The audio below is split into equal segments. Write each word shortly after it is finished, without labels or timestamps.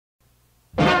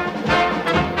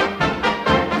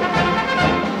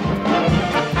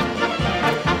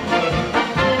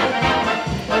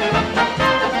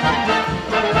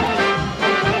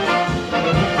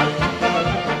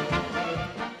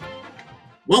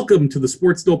Welcome to the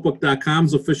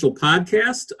SportsNotebook.com's official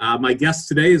podcast. My guest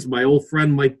today is my old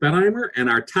friend Mike Benheimer, and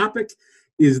our topic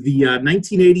is the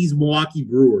 1980s Milwaukee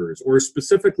Brewers, or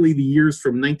specifically the years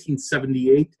from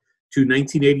 1978 to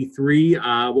 1983,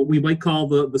 what we might call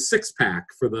the six-pack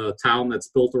for the town that's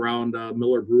built around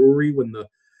Miller Brewery, when the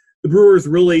Brewers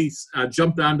really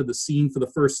jumped onto the scene for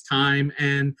the first time,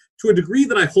 and to a degree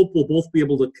that I hope we'll both be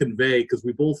able to convey, because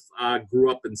we both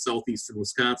grew up in southeastern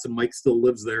Wisconsin. Mike still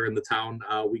lives there in the town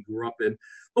we grew up in.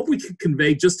 Hope we can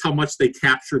convey just how much they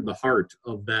captured the heart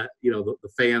of that, the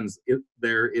fans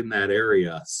there in that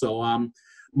area. So,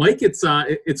 Mike, it's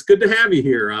good to have you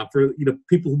here. For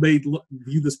people who may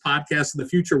view this podcast in the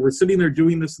future, we're sitting there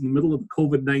doing this in the middle of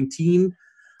COVID-19.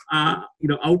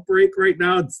 Outbreak right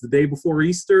now. It's the day before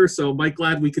Easter. So, Mike,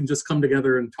 glad we can just come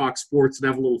together and talk sports and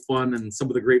have a little fun and some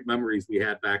of the great memories we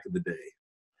had back in the day.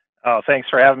 Oh, thanks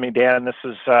for having me, Dan. This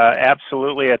is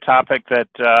absolutely a topic that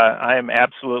I am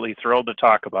absolutely thrilled to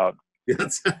talk about.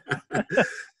 Yes.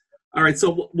 All right,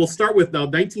 so we'll start with now.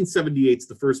 1978 is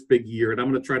the first big year, and I'm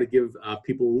going to try to give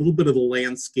people a little bit of the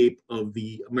landscape of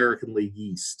the American League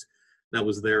East that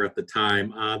was there at the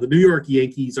time. The New York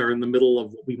Yankees are in the middle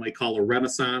of what we might call a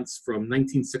renaissance. From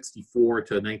 1964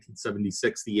 to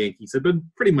 1976, the Yankees had been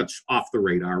pretty much off the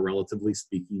radar, relatively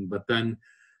speaking, but then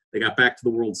they got back to the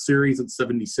World Series in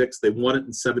 76. They won it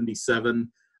in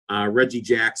 77. Reggie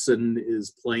Jackson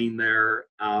is playing there.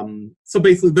 So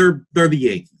basically, they're the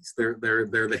Yankees. They're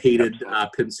the hated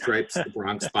pinstripes, the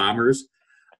Bronx Bombers.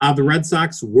 The Red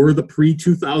Sox were the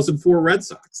pre-2004 Red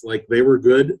Sox. Like, they were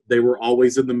good. They were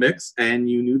always in the mix, and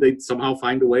you knew they'd somehow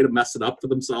find a way to mess it up for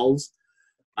themselves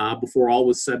before all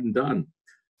was said and done.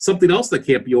 Something else that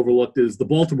can't be overlooked is the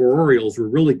Baltimore Orioles were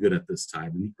really good at this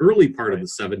time. In the early part of the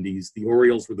 70s, the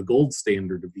Orioles were the gold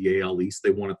standard of the AL East. They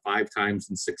won it 5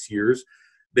 times in 6 years.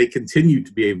 They continued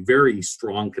to be a very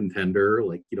strong contender,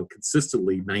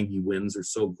 consistently 90 wins or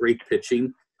so, great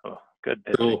pitching. Oh, good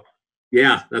pitching. So,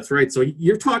 yeah, that's right. So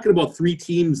you're talking about 3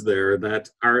 teams there that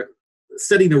are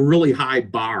setting a really high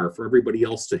bar for everybody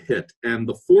else to hit. And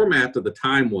the format of the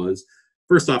time was,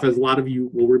 first off, as a lot of you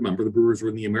will remember, the Brewers were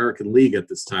in the American League at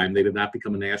this time. They did not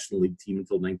become a National League team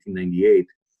until 1998.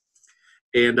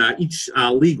 And each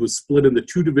league was split into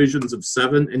 2 divisions of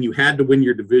 7, and you had to win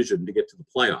your division to get to the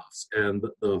playoffs. And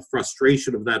the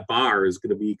frustration of that bar is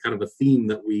going to be kind of a theme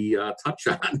that we touch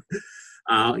on,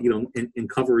 in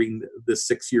covering this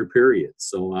 6-year period.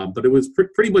 So, but it was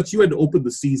pretty much, you had to open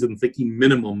the season thinking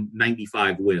minimum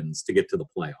 95 wins to get to the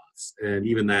playoffs. And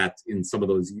even that, in some of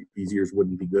these years,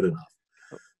 wouldn't be good enough.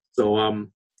 So,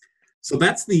 so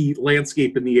that's the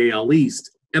landscape in the AL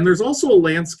East. And there's also a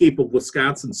landscape of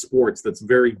Wisconsin sports that's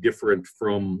very different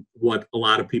from what a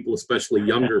lot of people, especially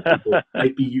younger people,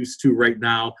 might be used to right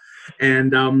now.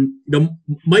 And,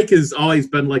 Mike has always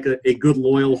been like a good,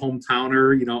 loyal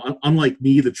hometowner, unlike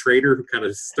me, the trader who kind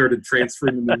of started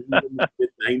transferring in the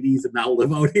mid-90s and now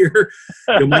live out here.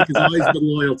 Mike has always been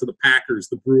loyal to the Packers,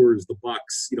 the Brewers, the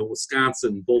Bucks,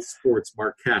 Wisconsin, both sports,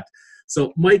 Marquette.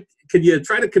 So, Mike, can you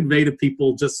try to convey to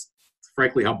people just,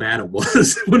 frankly, how bad it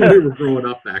was when we were growing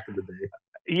up back in the day?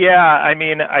 Yeah, I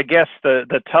mean, I guess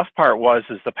the tough part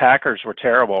is the Packers were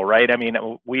terrible, right? I mean,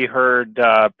 we heard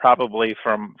probably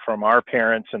from our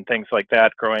parents and things like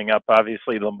that growing up.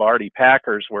 Obviously, Lombardi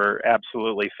Packers were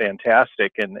absolutely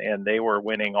fantastic, and they were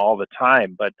winning all the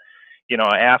time. But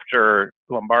after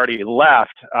Lombardi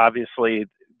left, obviously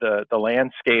the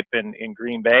landscape in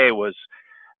Green Bay was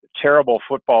terrible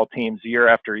football teams year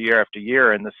after year after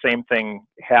year, and the same thing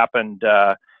happened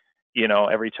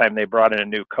every time they brought in a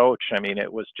new coach. I mean,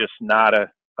 it was just not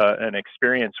an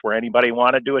experience where anybody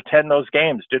wanted to attend those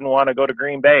games, didn't want to go to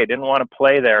Green Bay, didn't want to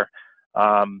play there.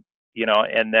 And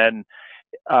then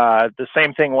the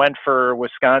same thing went for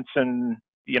Wisconsin,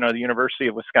 the University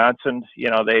of Wisconsin.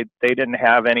 They didn't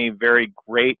have any very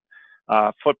great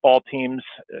football teams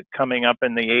coming up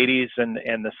in the 80s,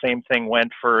 and the same thing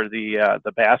went for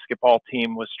the basketball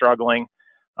team was struggling.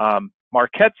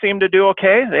 Marquette seemed to do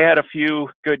okay. They had a few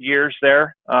good years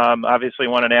there. Obviously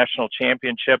won a national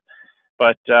championship,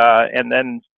 but and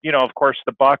then of course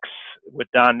the Bucks with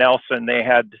Don Nelson, they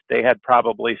had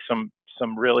probably some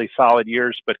really solid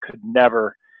years, but could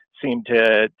never seem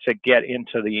to get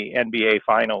into the NBA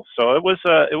finals. So it was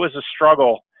a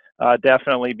struggle.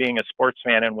 Definitely being a sports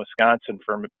fan in Wisconsin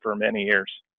for many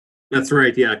years. That's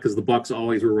right, yeah, because the Bucks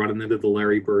always were running into the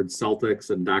Larry Bird Celtics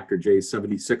and Dr. J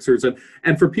 76ers.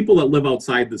 And for people that live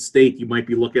outside the state, you might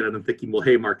be looking at it and thinking, well,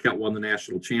 hey, Marquette won the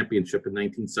national championship in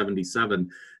 1977.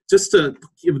 Just to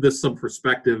give this some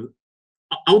perspective,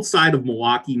 outside of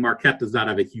Milwaukee, Marquette does not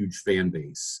have a huge fan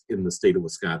base in the state of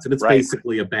Wisconsin. It's Right.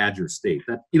 basically a Badger state.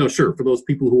 That, sure, for those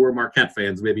people who were Marquette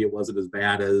fans, maybe it wasn't as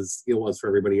bad as it was for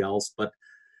everybody else. But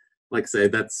like I say,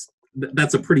 that's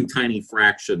a pretty tiny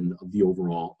fraction of the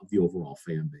overall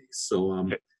fan base. So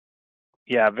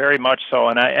yeah, very much so.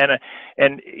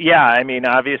 And yeah, I mean,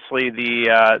 obviously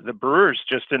the Brewers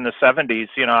just in the 70s,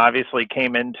 obviously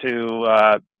came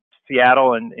into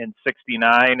Seattle in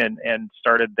 69 and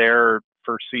started their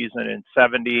first season in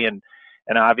 70, and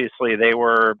obviously they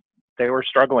were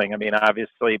struggling. I mean,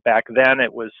 obviously back then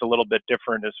it was a little bit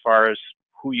different as far as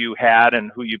who you had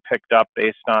and who you picked up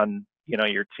based on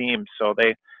your team. So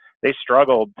they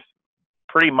struggled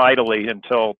pretty mightily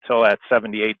until that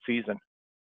 78 season.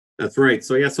 That's right.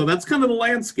 So so that's kind of the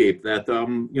landscape that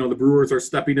the Brewers are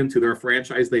stepping into. Their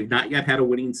franchise. They've not yet had a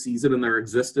winning season in their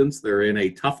existence. They're in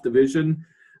a tough division.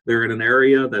 They're in an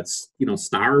area that's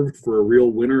starved for a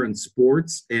real winner in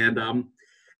sports, and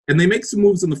they make some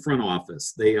moves in the front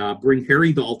office. They bring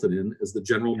Harry Dalton in as the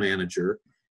general manager,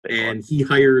 and he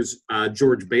hires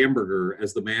George Bamberger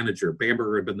as the manager.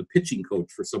 Bamberger had been the pitching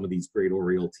coach for some of these great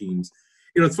Oriole teams.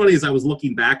 It's funny, as I was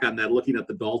looking back on that, looking at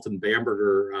the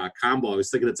Dalton-Bamberger combo, I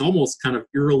was thinking it's almost kind of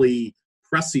eerily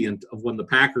prescient of when the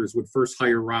Packers would first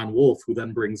hire Ron Wolf, who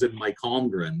then brings in Mike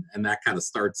Holmgren, and that kind of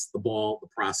starts the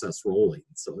process rolling.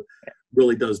 So it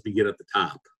really does begin at the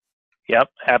top. Yep,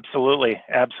 absolutely.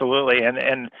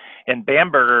 And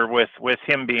Bamberger, with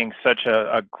him being such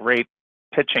a great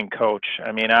pitching coach,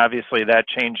 I mean, obviously that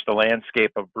changed the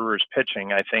landscape of Brewers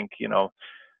pitching. I think,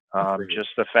 just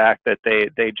the fact that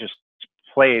they just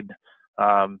played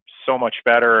so much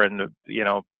better, and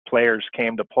players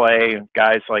came to play.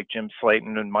 Guys like Jim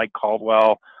Slayton and Mike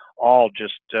Caldwell all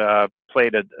just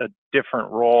played a different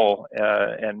role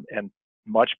and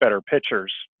much better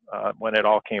pitchers when it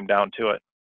all came down to it.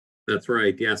 That's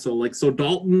right. Yeah. So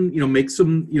Dalton, makes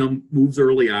some moves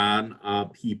early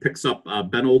on. He picks up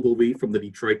Ben Ogilvy from the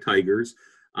Detroit Tigers.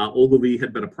 Ogilvy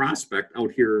had been a prospect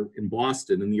out here in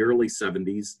Boston in the early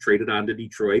 70s, traded on to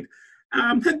Detroit.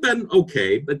 Had been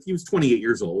okay, but he was 28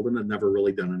 years old and had never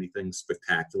really done anything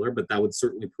spectacular, but that would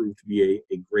certainly prove to be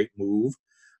a great move.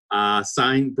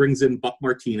 Brings in Buck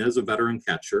Martinez, a veteran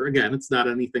catcher. Again, it's not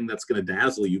anything that's going to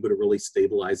dazzle you, but it really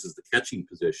stabilizes the catching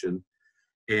position.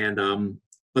 And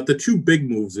but the two big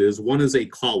moves one is a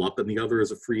call-up and the other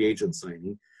is a free agent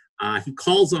signing. He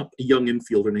calls up a young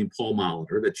infielder named Paul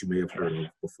Molitor that you may have heard of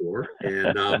before,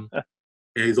 and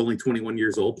he's only 21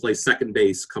 years old, plays second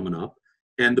base coming up.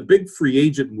 And the big free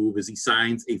agent move is he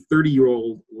signs a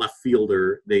 30-year-old left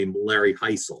fielder named Larry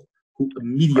Heisel, who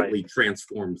immediately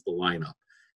transforms the lineup.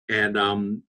 And,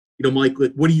 Mike,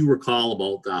 what do you recall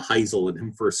about Heisel and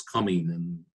him first coming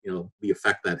and, the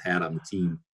effect that had on the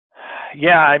team?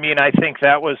 Yeah, I mean, I think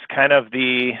that was kind of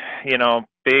the,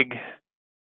 big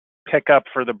pickup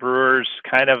for the Brewers,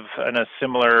 kind of in a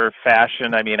similar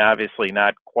fashion. I mean, obviously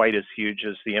not quite as huge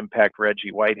as the impact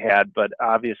Reggie White had, but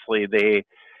obviously they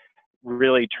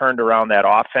really turned around that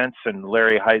offense, and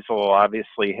Larry Heisel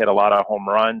obviously hit a lot of home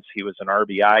runs. He was an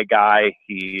RBI guy.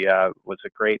 He was a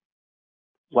great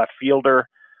left fielder.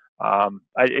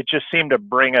 It just seemed to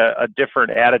bring a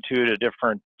different attitude, a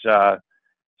different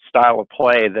style of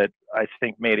play that I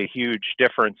think made a huge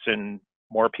difference in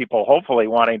more people hopefully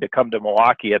wanting to come to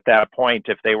Milwaukee at that point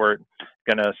if they were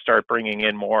going to start bringing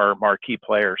in more marquee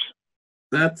players.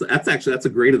 That's a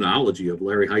great analogy of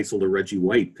Larry Heisel to Reggie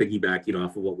White, piggybacking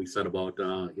off of what we said about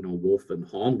Wolf and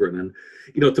Holmgren,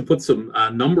 and to put some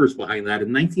numbers behind that.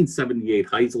 In 1978,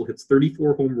 Heisel hits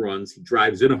 34 home runs. He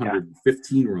drives in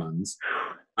 115 runs.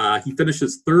 He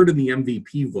finishes third in the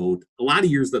MVP vote. A lot of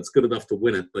years that's good enough to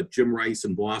win it, but Jim Rice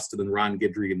in Boston and Ron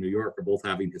Guidry in New York are both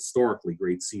having historically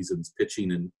great seasons,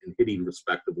 pitching and hitting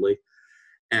respectively.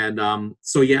 And and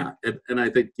I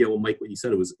think Mike, what you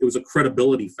said, it was a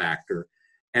credibility factor.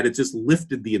 And it just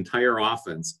lifted the entire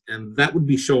offense. And that would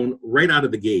be shown right out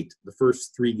of the gate, the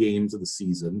first 3 games of the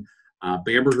season.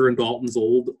 Bamberger and Dalton's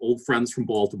old friends from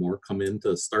Baltimore come in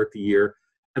to start the year.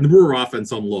 And the Brewer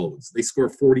offense unloads. They score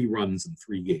 40 runs in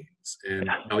 3 games. And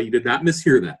no, you did not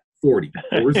mishear that. 40.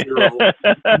 4-0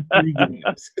 in 3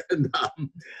 games.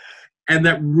 And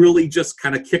that really just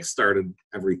kind of kickstarted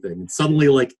everything. And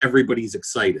suddenly, everybody's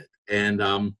excited. And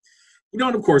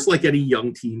and of course, like any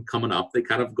young team coming up, they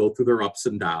kind of go through their ups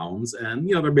and downs. And,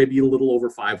 they're maybe a little over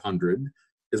 500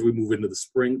 as we move into the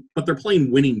spring. But they're playing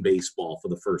winning baseball for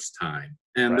the first time.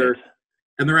 And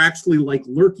they're actually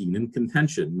lurking in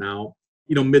contention. Now,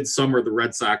 midsummer, the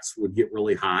Red Sox would get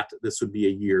really hot. This would be a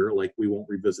year, like we won't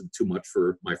revisit too much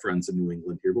for my friends in New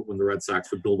England here, but when the Red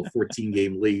Sox would build a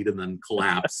 14-game lead and then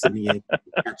collapse and the Yankees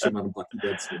would catch them on a Bucky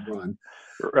Benson run.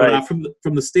 Right. But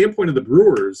from the standpoint of the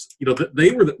Brewers,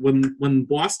 they were when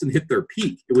Boston hit their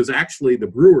peak, it was actually the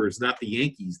Brewers, not the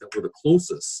Yankees, that were the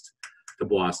closest to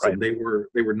Boston. Right.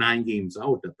 They were 9 games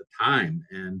out at the time,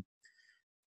 and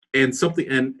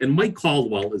Mike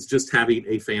Caldwell is just having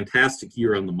a fantastic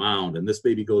year on the mound. And this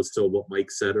maybe goes to what Mike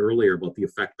said earlier about the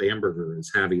effect Bamberger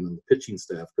is having on the pitching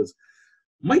staff, because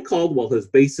Mike Caldwell has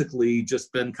basically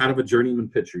just been kind of a journeyman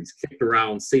pitcher. He's kicked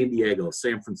around San Diego,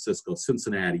 San Francisco,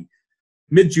 Cincinnati.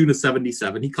 Mid-June of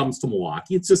 77, he comes to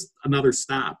Milwaukee. It's just another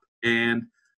stop. And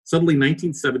suddenly,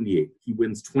 1978, he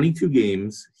wins 22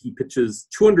 games. He pitches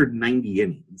 290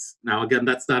 innings. Now, again,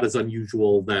 that's not as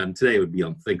unusual then. Today it would be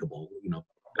unthinkable,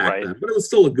 back then. But it was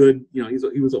still a good, he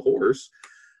was a horse.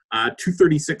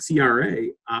 2.36 ERA,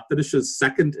 finishes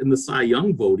second in the Cy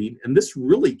Young voting. And this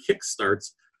really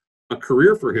kickstarts a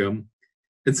career for him.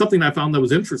 And something I found that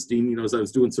was interesting, as I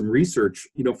was doing some research,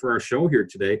 for our show here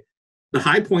today, the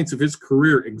high points of his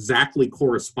career exactly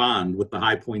correspond with the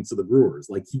high points of the Brewers.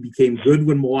 Like, he became good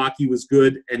when Milwaukee was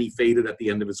good, and he faded at the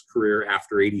end of his career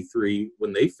after 83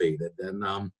 when they faded.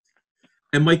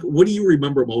 And Mike, what do you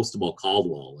remember most about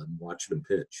Caldwell and watching him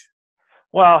pitch?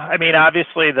 Well, I mean,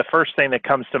 obviously the first thing that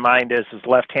comes to mind is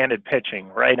left-handed pitching,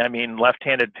 right? I mean,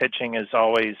 left-handed pitching is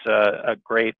always a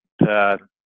great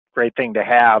thing to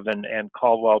have, and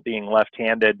Caldwell being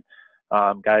left-handed,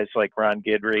 guys like Ron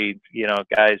Guidry,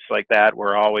 guys like that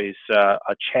were always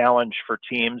a challenge for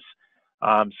teams.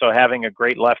 So having a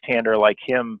great left-hander like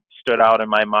him stood out in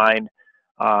my mind.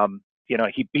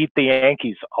 He beat the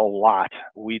Yankees a lot.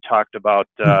 We talked about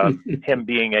him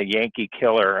being a Yankee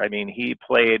killer. I mean, he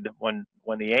played when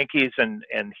the Yankees and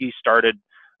he started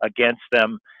against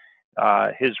them.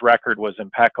 His record was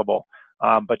impeccable.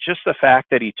 But just the fact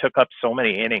that he took up so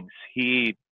many innings,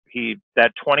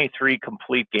 that 23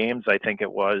 complete games, I think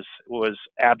it was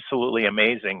absolutely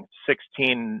amazing.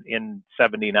 16 in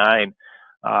 79.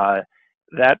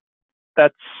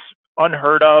 That's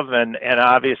unheard of, and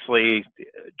obviously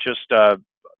just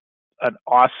an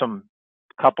awesome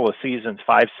couple of seasons,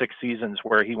 5-6 seasons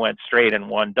where he went straight and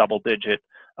won double-digit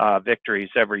victories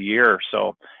every year.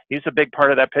 So he's a big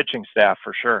part of that pitching staff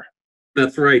for sure.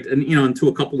 That's right. And, and to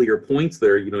a couple of your points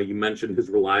there, you mentioned his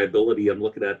reliability. I'm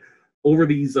looking at over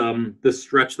this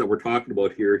stretch that we're talking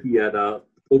about here, he had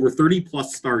over 30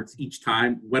 plus starts each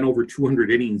time, went over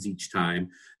 200 innings each time.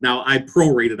 Now, I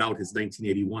prorated out his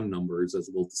 1981 numbers, as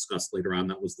we'll discuss later on.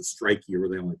 That was the strike year where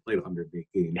they only played 108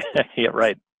 games. Yeah,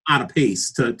 right. Out of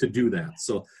pace to do that.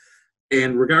 So,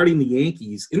 and regarding the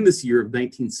Yankees, in this year of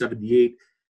 1978,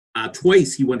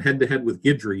 twice he went head-to-head with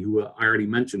Guidry, who I already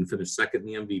mentioned finished second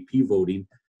in the MVP voting.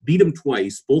 Beat him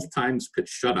twice, both times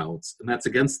pitched shutouts, and that's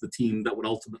against the team that would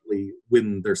ultimately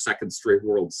win their second straight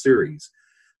World Series.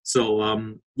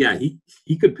 So,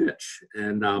 he could pitch,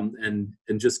 and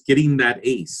just getting that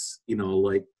ace,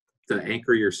 like to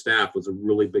anchor your staff was a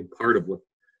really big part of what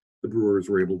the Brewers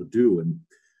were able to do. And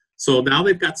so now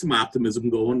they've got some optimism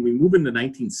going. We move into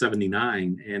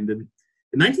 1979, and in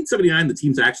 1979, the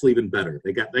team's actually even better.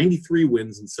 They got 93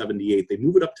 wins in 78. They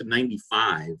move it up to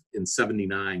 95 in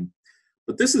 79.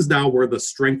 But this is now where the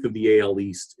strength of the AL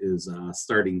East is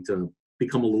starting to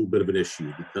become a little bit of an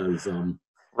issue because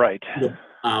right.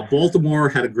 Baltimore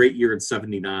had a great year in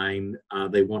 79.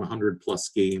 They won 100-plus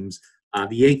games.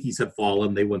 The Yankees had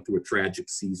fallen. They went through a tragic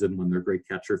season when their great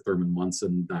catcher, Thurman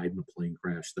Munson, died in a plane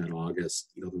crash that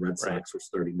August. The Red Sox were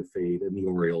starting to fade, and the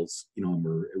Orioles,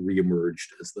 reemerged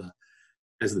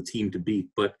as the team to beat.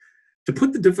 But to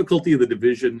put the difficulty of the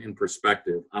division in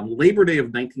perspective, on Labor Day of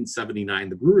 1979,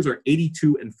 the Brewers are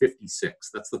 82-56.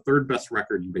 That's the third best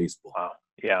record in baseball. Wow.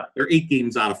 Yeah. They're 8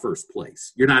 games out of first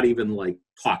place. You're not even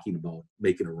talking about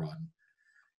making a run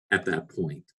at that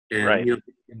point. And, and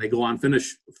they go on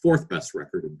finish fourth best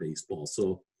record in baseball.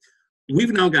 So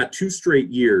we've now got 2 straight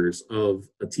years of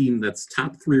a team that's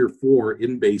top 3 or 4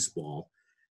 in baseball.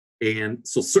 And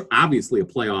so obviously a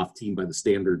playoff team by the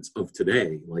standards of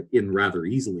today, in rather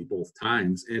easily both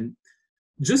times. And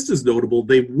just as notable,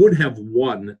 they would have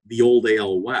won the old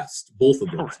AL West, both of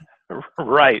those.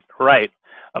 Right.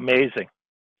 Amazing.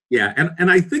 Yeah, and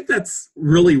I think that's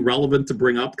really relevant to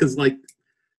bring up because, say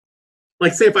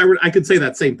if I could say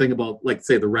that same thing about,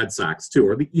 say the Red Sox too,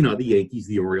 or the Yankees,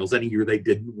 the Orioles. Any year they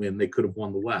didn't win, they could have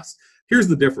won the West. Here's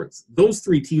the difference: those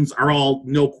 3 teams are all,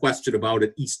 no question about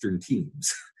it, Eastern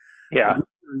teams. Yeah.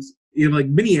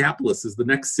 Minneapolis is the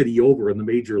next city over in the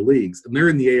major leagues, and they're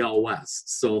in the AL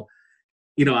West. So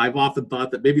I've often thought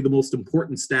that maybe the most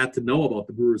important stat to know about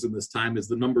the Brewers in this time is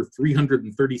the number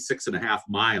 336 and a half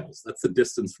miles. That's the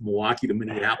distance from Milwaukee to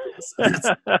Minneapolis. And that's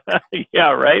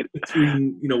Yeah, right.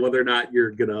 between, whether or not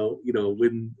you're going to,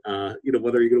 win,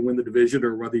 whether you're going to win the division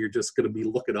or whether you're just going to be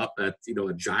looking up at,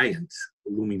 a giant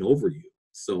looming over you.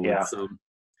 So Yeah. it's,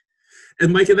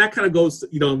 and Mike, and that kind of goes to,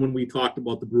 when we talked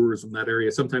about the Brewers from that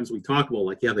area, sometimes we talk about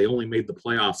like, yeah, they only made the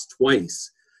playoffs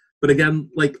twice. But again,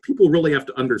 like people really have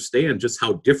to understand just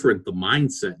how different the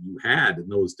mindset you had in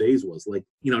those days was. Like,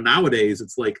 nowadays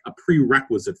it's like a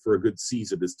prerequisite for a good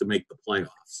season is to make the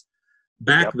playoffs.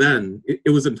 Back then,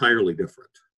 it was entirely different.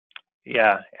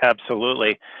 Yeah,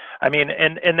 absolutely. I mean,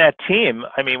 and that team,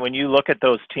 I mean, when you look at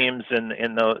those teams in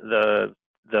the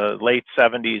late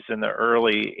 70s and the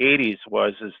early 80s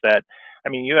is that, I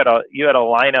mean, you had a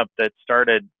lineup that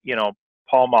started,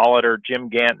 Paul Molitor,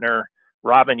 Jim Gantner,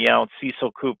 Robin Yount,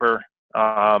 Cecil Cooper,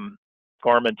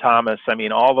 Gorman Thomas. I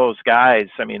mean, all those guys.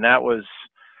 I mean, that was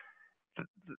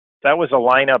a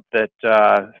lineup that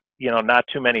not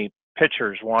too many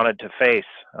pitchers wanted to face.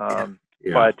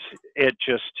 But it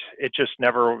just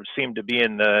never seemed to be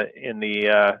in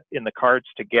the cards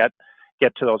to get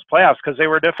to those playoffs because they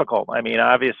were difficult. I mean,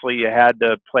 obviously you had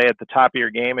to play at the top of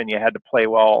your game and you had to play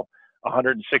well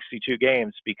 162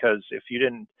 games because if you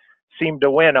didn't seem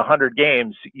to win 100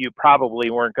 games, you probably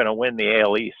weren't going to win the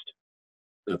AL East.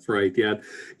 That's right. Yeah.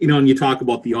 And you talk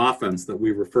about the offense that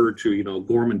we referred to,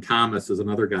 Gorman Thomas is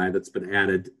another guy that's been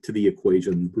added to the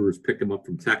equation. Brewers pick him up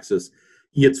from Texas.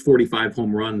 He hits 45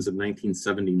 home runs in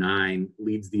 1979,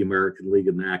 leads the American League,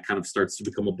 and that kind of starts to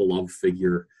become a beloved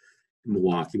figure in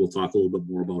Milwaukee. We'll talk a little bit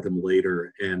more about him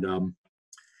later.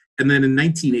 And then in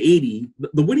 1980,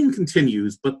 the winning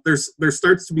continues, but there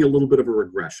starts to be a little bit of a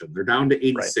regression. They're down to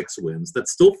 86 wins.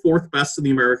 That's still fourth best in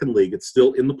the American League. It's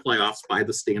still in the playoffs by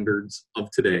the standards of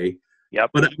today.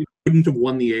 Yep. But I couldn't have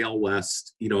won the AL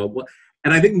West,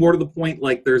 And I think more to the point,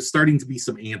 like there's starting to be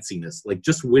some antsiness. Like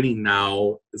just winning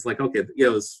now is like, okay,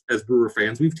 as Brewer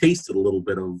fans, we've tasted a little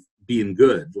bit of being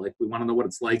good. Like we want to know what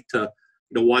it's like to,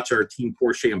 watch our team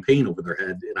pour champagne over their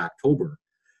head in October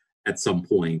at some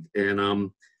point.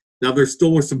 And now there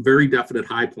still were some very definite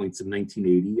high points in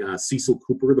 1980. Cecil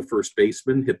Cooper, the first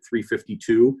baseman, hit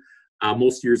 352.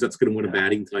 Most years that's going to win a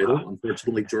batting title.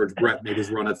 Unfortunately, George Brett made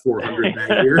his run at 400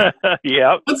 that year.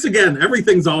 Yeah. Once again,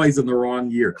 everything's always in the wrong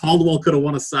year. Caldwell could have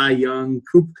won a Cy Young.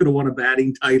 Coop could have won a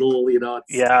batting title.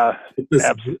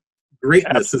 This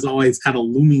greatness is always kind of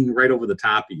looming right over the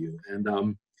top of you.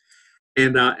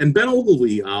 And Ben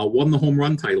Ogilvy won the home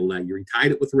run title that year. He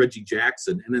tied it with Reggie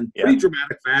Jackson. And in pretty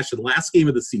dramatic fashion, last game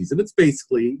of the season, it's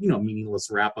basically, meaningless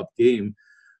wrap-up game.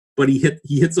 But he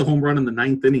hits a home run in the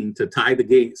ninth inning to tie the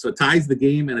game. So it ties the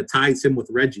game, and it ties him with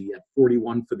Reggie at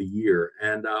 41 for the year.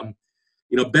 And,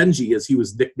 Benji, as he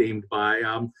was nicknamed by,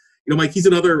 Mike, he's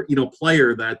another,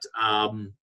 player that,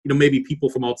 maybe people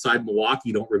from outside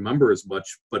Milwaukee don't remember as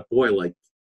much. But, boy, like,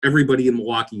 everybody in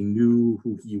Milwaukee knew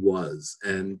who he was.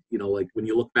 And, like, when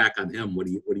you look back on him, what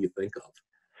do you think of?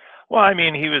 Well, I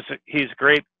mean, he's a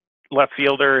great left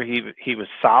fielder. He was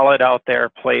solid out there,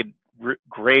 played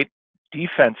great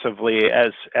defensively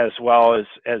as well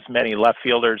as many left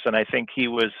fielders, and I think he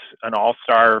was an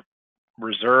all-star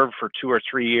reserve for 2 or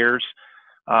 3 years.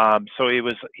 So he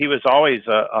was always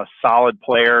a solid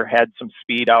player, had some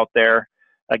speed out there.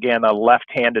 Again, a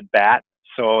left-handed bat,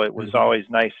 so it was always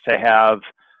nice to have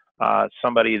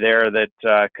somebody there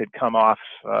that could come off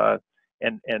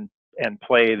and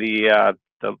play the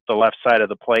left side of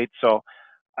the plate. So.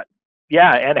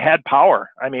 Yeah, and had power.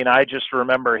 I mean, I just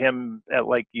remember him,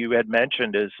 like you had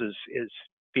mentioned, is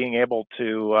being able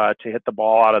to hit the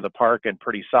ball out of the park and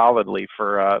pretty solidly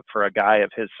for a guy of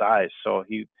his size. So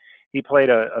he played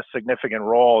a significant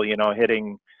role,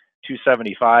 hitting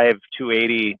 275,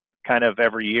 280 kind of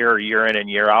every year in and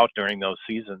year out during those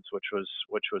seasons, which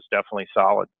was definitely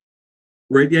solid.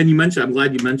 Right, yeah, and I'm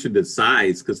glad you mentioned his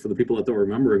size, because for the people that don't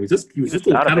remember him, he was just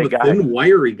kind of a thin,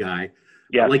 wiry guy.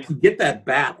 Yeah, like he'd get that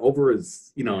bat over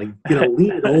his, he'd lean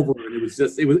it over, and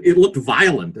it looked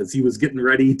violent as he was getting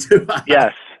ready to.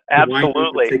 Yes,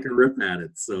 absolutely. Take a rip at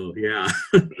it. So yeah,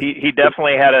 he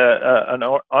definitely had an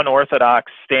unorthodox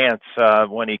stance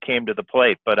when he came to the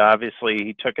plate, but obviously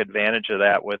he took advantage of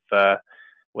that with a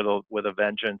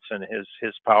vengeance, and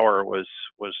his power was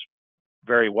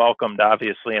very welcomed,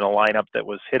 obviously, in a lineup that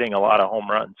was hitting a lot of home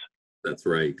runs. That's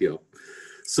right. Yeah.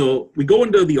 So we go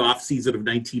into the offseason of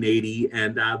 1980,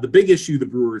 and the big issue the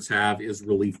Brewers have is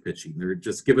relief pitching. They're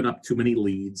just giving up too many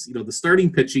leads. The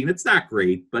starting pitching, it's not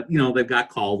great, but, they've got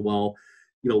Caldwell.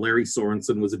 Larry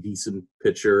Sorensen was a decent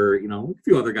pitcher. A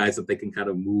few other guys that they can kind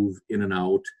of move in and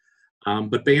out.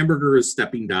 But Bamberger is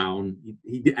stepping down.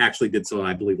 He actually did so,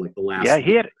 I believe, like the last. Yeah,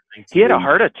 he had a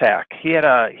heart attack. He had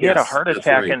a heart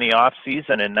attack in the off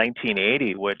season in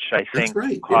 1980, which I think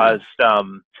caused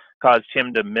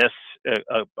him to miss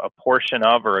a portion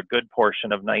of, or a good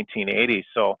portion of, 1980.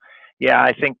 So, yeah,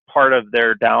 I think part of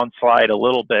their downslide a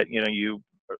little bit, you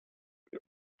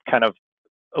kind of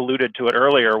alluded to it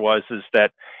earlier, is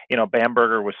that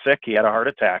Bamberger was sick. He had a heart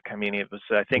attack. I mean, it was,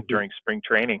 I think, during spring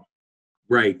training.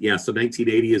 Right. Yeah. So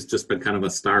 1980 has just been kind of a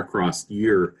star-crossed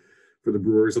year for the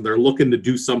Brewers, and they're looking to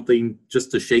do something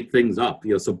just to shake things up.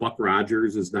 So Buck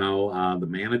Rogers is now the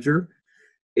manager,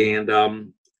 and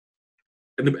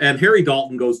Harry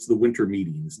Dalton goes to the winter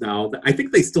meetings. Now, I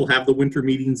think they still have the winter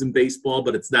meetings in baseball,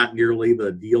 but it's not nearly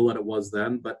the deal that it was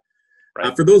then. But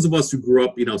for those of us who grew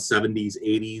up, 70s,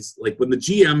 80s, like when the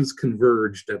GMs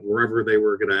converged at wherever they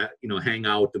were going to, hang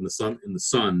out in the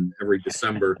sun every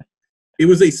December. It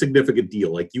was a significant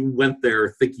deal. Like, you went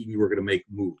there thinking you were going to make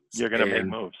moves. You're going to make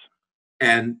moves.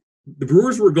 And the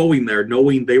Brewers were going there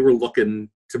knowing they were looking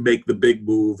to make the big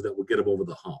move that would get them over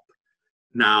the hump.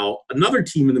 Now, another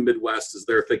team in the Midwest is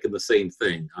there thinking the same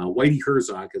thing. Whitey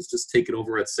Herzog has just taken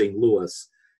over at St. Louis.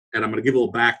 And I'm going to give a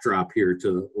little backdrop here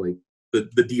to like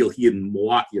the deal he and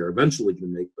Milwaukee are eventually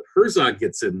going to make. But Herzog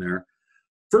gets in there,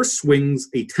 first swings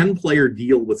a 10-player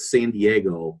deal with San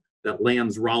Diego that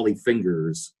lands Raleigh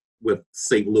Fingers with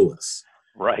St. Louis.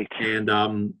 Right.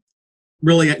 And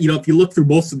really, if you look through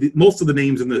most of the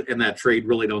names in that trade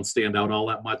really don't stand out all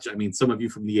that much. I mean, some of you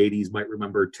from the 80s might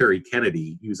remember Terry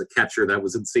Kennedy. He was a catcher that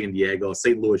was in San Diego.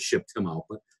 St. Louis shipped him out,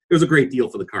 but it was a great deal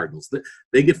for the Cardinals.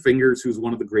 They get Fingers, who's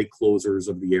one of the great closers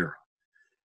of the era.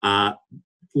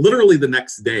 Literally the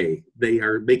next day, they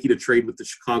are making a trade with the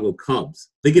Chicago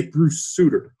Cubs. They get Bruce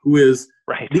Sutter, who is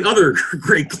the other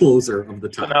great closer of the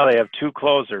time. So now they have two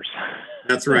closers.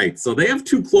 That's right. So they have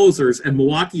two closers, and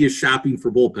Milwaukee is shopping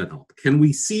for bullpen help. Can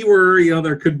we see where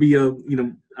there could be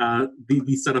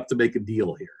be set up to make a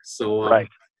deal here? So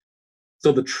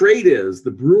So the trade is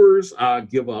the Brewers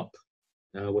give up.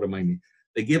 What am I mean?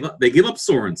 They give up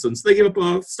Sorensen. So they give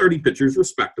up starting pitchers,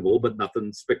 respectable, but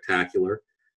nothing spectacular.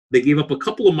 They gave up a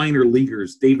couple of minor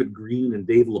leaguers, David Green and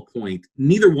Dave LaPointe.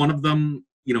 Neither one of them,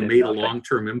 made a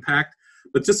long-term impact.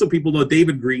 But just so people know,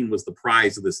 David Green was the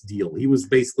prize of this deal. He was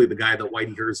basically the guy that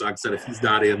Whitey Herzog said, if he's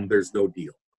not in, there's no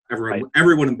deal.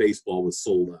 Everyone in baseball was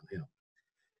sold on him.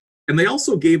 And they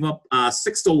also gave up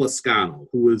Sixto Lezcano,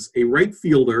 who was a right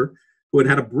fielder who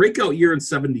had a breakout year in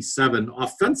 77,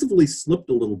 offensively slipped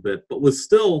a little bit, but was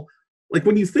still, like,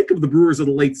 when you think of the Brewers of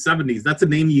the late 70s, that's a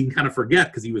name you can kind of forget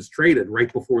because he was traded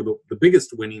right before the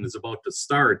biggest winning is about to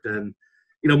start. And,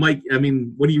 Mike, I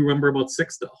mean, what do you remember about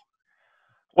Sixto?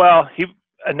 Well,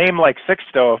 a name like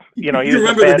Sixto, you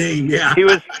remember the name, yeah. he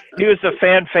was a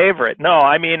fan favorite. No,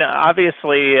 I mean,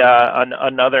 obviously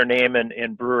another name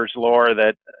in Brewers lore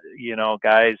that,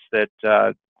 guys that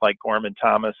like Gorman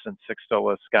Thomas and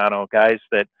Sixto Lezcano, guys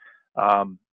that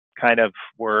kind of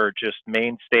were just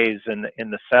mainstays in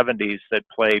the 70s that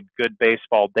played good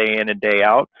baseball day in and day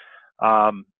out.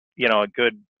 A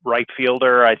good right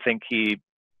fielder. I think he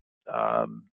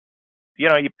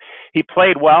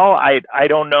played well. I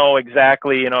don't know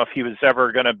exactly, if he was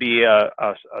ever going to be a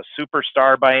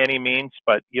superstar by any means,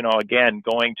 but, again,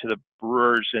 going to the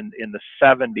Brewers in the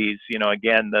 70s,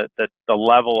 again, the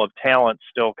level of talent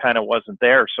still kind of wasn't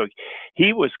there. So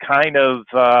he was kind of,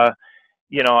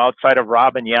 outside of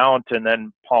Robin Yount and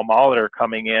then Paul Molitor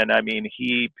coming in, I mean,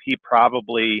 he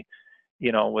probably,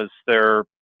 was their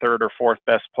third or fourth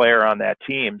best player on that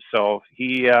team. So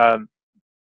he was,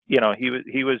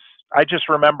 I just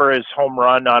remember his home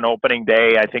run on opening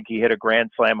day. I think he hit a grand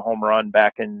slam home run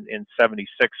back in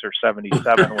 76 or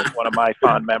 77 was one of my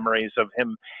fond memories of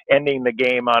him ending the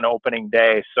game on opening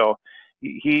day. So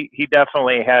he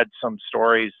definitely had some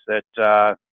stories that,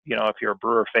 if you're a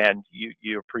Brewer fan,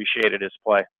 you appreciated his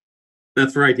play.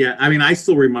 That's right. Yeah. I mean, I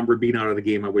still remember being out of the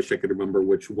game. I wish I could remember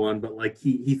which one, but like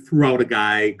he threw out a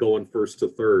guy going first to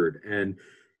third. And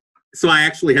so I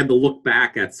actually had to look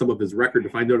back at some of his record to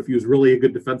find out if he was really a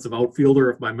good defensive outfielder,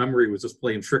 if my memory was just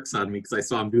playing tricks on me, because I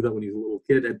saw him do that when he was a little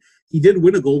kid. And he did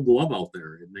win a Gold Glove out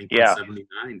there in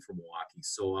 1979 for Milwaukee.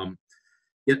 So,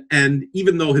 and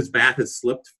even though his bat has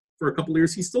slipped for a couple of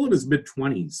years, he's still in his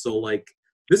mid-20s. So, like,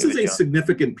 this is a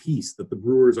significant piece that the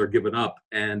Brewers are giving up.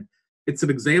 And it's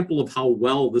an example of how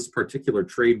well this particular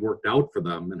trade worked out for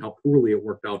them and how poorly it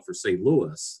worked out for St.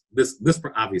 Louis. This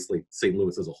obviously, St.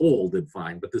 Louis as a whole did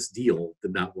fine, but this deal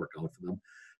did not work out for them.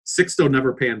 Sixto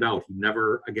never panned out. He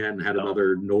never, again, had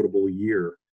another notable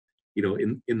year,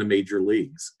 in the major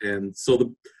leagues. And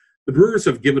so the Brewers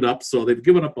have given up. So they've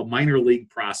given up a minor league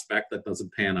prospect that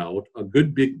doesn't pan out, a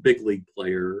good big league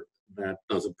player that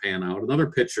doesn't pan out, another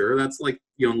pitcher that's like,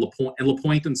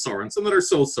 LaPointe and Sorensen that are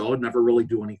so-so and never really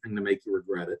do anything to make you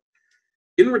regret it.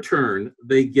 In return,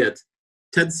 they get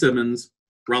Ted Simmons,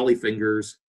 Raleigh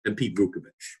Fingers, and Pete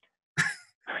Vukovich.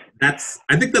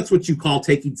 I think that's what you call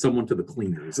taking someone to the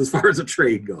cleaners as far as a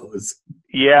trade goes.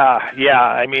 Yeah.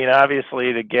 I mean,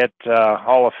 obviously to get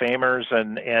Hall of Famers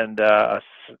and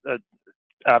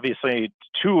obviously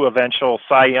 2 eventual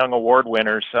Cy Young Award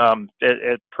winners,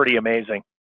 it's pretty amazing.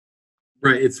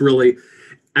 Right. It's really,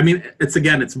 I mean,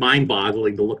 it's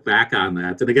mind-boggling to look back on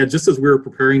that. And again, just as we were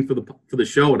preparing for the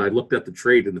show, and I looked at the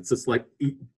trade, and it's just like,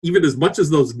 even as much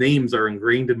as those names are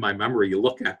ingrained in my memory, you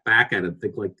look back at it and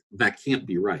think like, that can't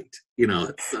be right.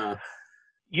 It's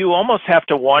you almost have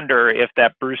to wonder if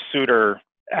that Bruce Sutter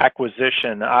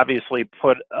acquisition obviously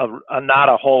put not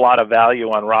a whole lot of value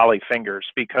on Raleigh Fingers,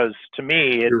 because to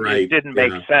me it didn't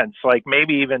make sense. Like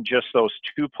maybe even just those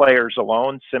 2 players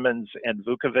alone, Simmons and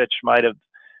Vukovich, might have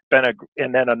been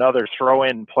and then another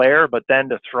throw-in player, but then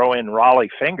to throw in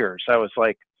Raleigh Fingers, I was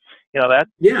like,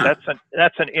 that's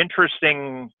an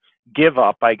interesting give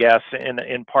up, I guess,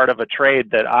 in part of a trade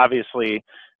that obviously,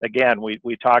 again,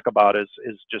 we talk about is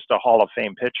just a Hall of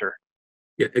Fame pitcher.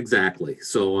 Yeah, exactly.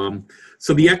 So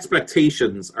the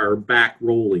expectations are back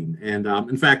rolling, and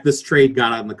in fact, this trade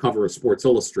got on the cover of Sports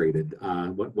Illustrated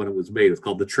when it was made. It was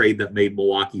called "The Trade That Made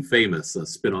Milwaukee Famous," a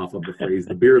spinoff of the phrase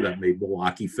 "the beer that made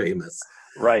Milwaukee famous."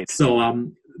 Right. So,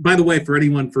 by the way,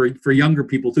 for younger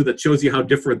people too, that shows you how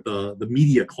different the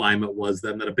media climate was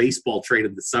then, that a baseball trade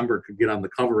in December could get on the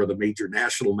cover of the major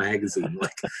national magazine.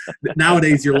 Like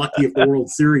nowadays, you're lucky if the World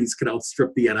Series could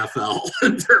outstrip the NFL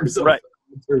in terms of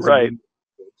right.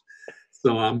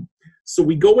 So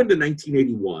we go into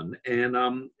 1981, and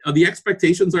the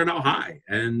expectations are now high,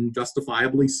 and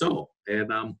justifiably so.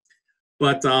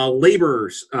 But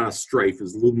labor strife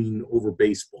is looming over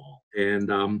baseball, and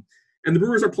the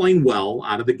Brewers are playing well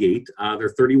out of the gate.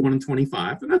 They're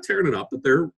 31-25. They're not tearing it up, but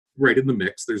they're right in the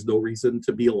mix. There's no reason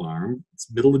to be alarmed.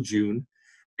 It's middle of June,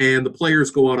 and the players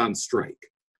go out on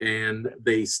strike, and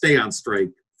they stay on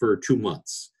strike for 2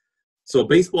 months. So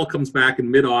baseball comes back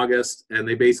in mid-August, and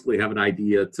they basically have an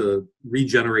idea to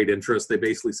regenerate interest. They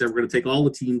basically said, we're going to take all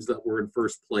the teams that were in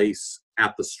first place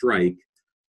at the strike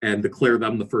and declare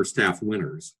them the first half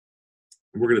winners.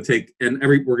 We're going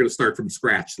to start from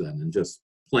scratch then and just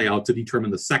play out to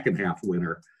determine the second half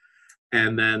winner.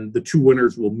 And then the 2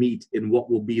 winners will meet in what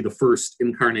will be the first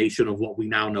incarnation of what we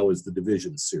now know as the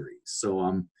division series.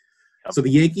 So the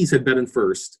Yankees had been in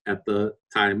first at the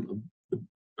time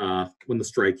when the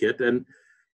strike hit, and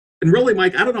really,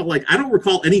 Mike, I don't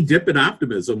recall any dip in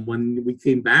optimism when we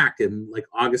came back in like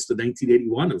August of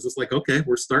 1981. It was just like, okay,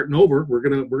 we're starting over. We're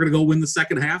gonna go win the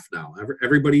second half now.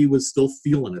 Everybody was still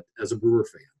feeling it as a Brewer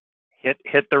fan.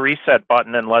 Hit the reset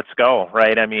button and let's go.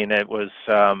 Right? I mean, it was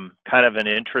kind of an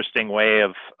interesting way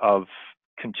of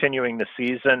continuing the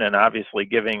season, and obviously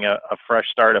giving a fresh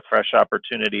start, a fresh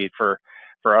opportunity for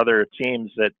other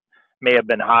teams that may have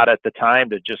been hot at the time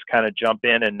to just kind of jump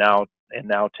in and now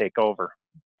take over.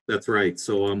 That's right.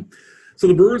 So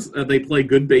the Brewers, they play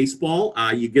good baseball.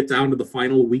 You get down to the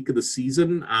final week of the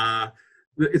season.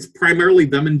 It's primarily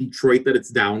them in Detroit that it's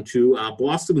down to.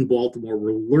 Boston and Baltimore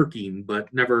were lurking,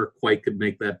 but never quite could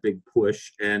make that big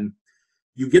push. And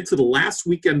you get to the last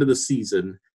weekend of the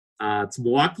season. It's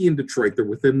Milwaukee and Detroit. They're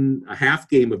within a half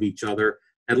game of each other.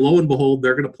 And lo and behold,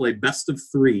 they're going to play best of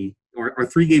 3 or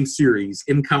 3-game series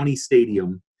in County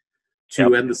Stadium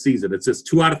to end the season. It's just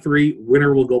 2 out of 3.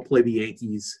 Winner will go play the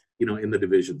Yankees, in the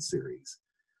division series.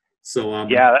 So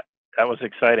that was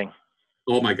exciting.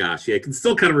 Oh my gosh, yeah, I can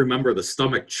still kind of remember the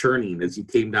stomach churning as you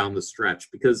came down the stretch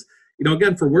because,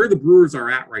 again, for where the Brewers are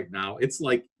at right now, it's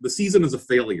like the season is a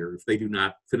failure if they do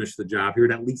not finish the job here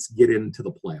and at least get into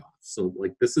the playoffs. So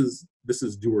like this is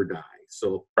do or die.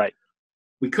 So right.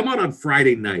 We come out on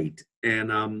Friday night,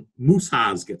 and Moose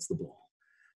Haas gets the ball.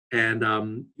 And,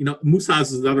 Moose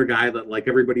Haas is another guy that, like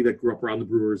everybody that grew up around the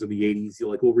Brewers in the 80s,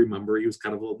 will remember. He was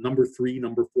kind of a number 3,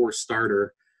 number 4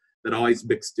 starter that always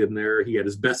mixed in there. He had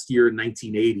his best year in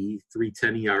 1980,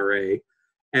 3.10 ERA.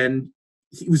 And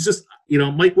he was just,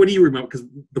 Mike, what do you remember? Because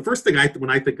the first thing when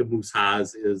I think of Moose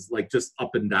Haas is, like, just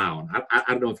up and down. I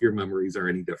don't know if your memories are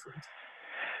any different.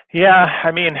 Yeah, I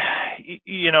mean,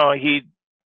 he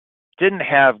didn't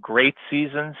have great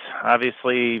seasons.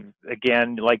 Obviously,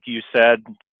 again, like you said,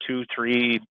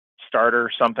 2-3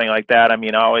 starter, something like that. I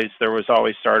mean, there was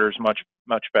always starters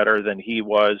much better than he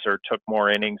was, or took more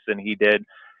innings than he did.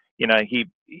 He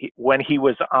when he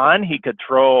was on, he could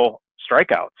throw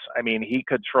strikeouts. I mean, he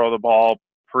could throw the ball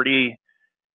pretty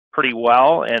pretty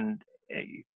well and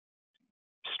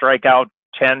strike out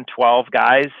 10, 12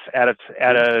 guys in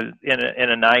a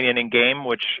 9-inning game,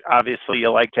 which obviously you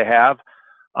like to have.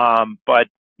 But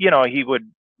he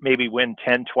would maybe win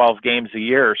 10, 12 games a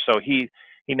year. So he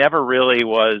never really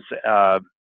was, a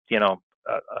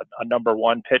number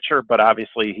one pitcher, but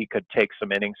obviously he could take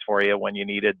some innings for you when you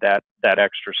needed that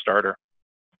extra starter.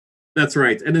 That's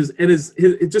right, and his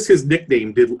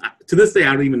nickname did. To this day,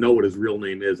 I don't even know what his real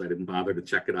name is. I didn't bother to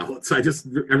check it out, so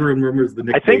everyone remembers the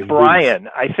nickname. I think Brian.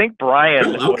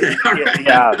 Oh, okay, was, right.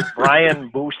 Yeah, Brian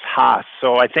Moose Haas.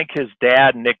 So I think his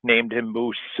dad nicknamed him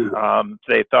Moose.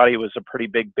 They thought he was a pretty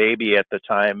big baby at the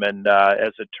time, and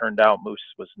as it turned out, Moose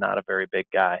was not a very big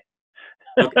guy.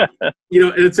 Okay. And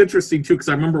it's interesting too, because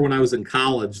I remember when I was in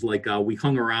college, we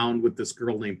hung around with this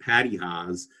girl named Patty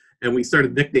Haas. And we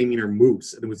started nicknaming her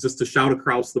Moose. And it was just to shout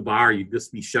across the bar, you'd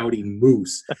just be shouting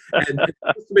Moose. And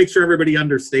just to make sure everybody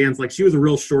understands, she was a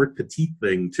real short, petite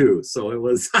thing, too. So it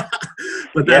was,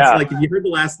 but that's if you heard the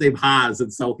last name Haas in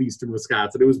southeastern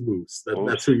Wisconsin, it was Moose.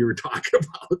 That's who you were talking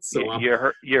about. So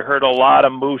you heard a lot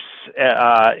of Moose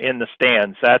in the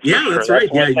stands. That's for sure. That's right.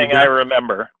 That's one thing I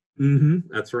remember.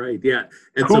 Mm-hmm. That's right. Yeah.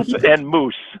 And Coop and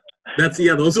Moose.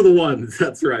 Those are the ones.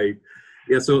 That's right.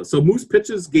 Yeah, so Moose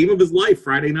pitches game of his life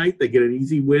Friday night. They get an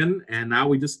easy win, and now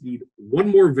we just need one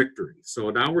more victory. So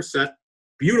now we're set.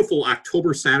 Beautiful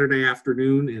Saturday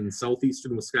afternoon in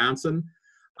southeastern Wisconsin.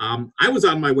 I was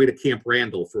on my way to Camp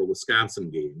Randall for a Wisconsin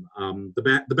game.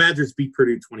 The Badgers beat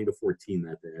Purdue 20-14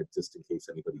 that day, just in case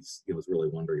anybody's was really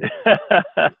wondering.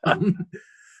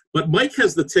 But Mike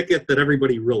has the ticket that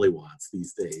everybody really wants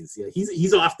these days. Yeah,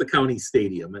 he's off the county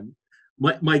stadium, and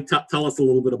Mike, tell us a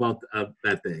little bit about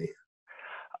that day.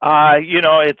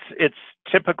 It's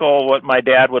typical what my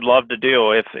dad would love to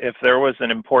do. If there was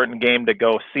an important game to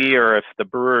go see, or if the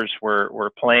Brewers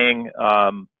were playing,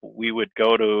 we would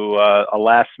go to a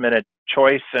last minute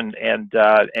choice and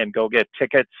go get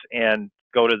tickets and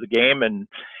go to the game, and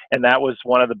that was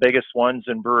one of the biggest ones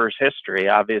in Brewers history.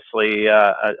 Obviously,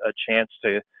 a chance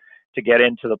to get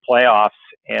into the playoffs,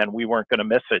 and we weren't going to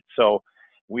miss it. So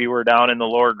we were down in the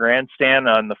lower grandstand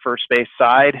on the first base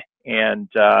side, and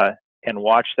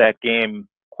watched that game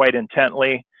quite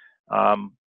intently,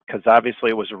 because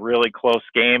obviously it was a really close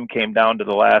game, came down to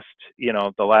the last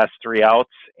 3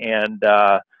 outs, and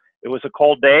it was a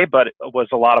cold day, but it was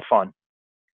a lot of fun.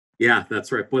 Yeah,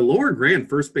 that's right. Boy, lower grand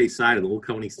first base side of the Little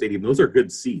County Stadium, those are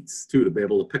good seats too, to be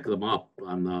able to pick them up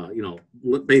on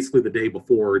basically the day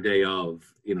before or day of.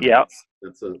 Yeah,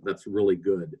 that's really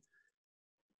good.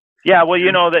 Yeah, well,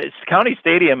 the county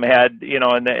stadium had,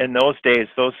 in those days,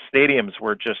 those stadiums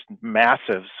were just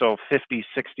massive. So 50,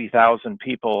 60,000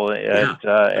 people at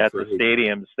the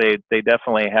stadiums. They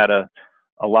definitely had a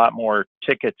lot more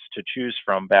tickets to choose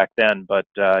from back then. But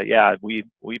we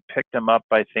picked them up,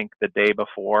 I think, the day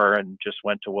before, and just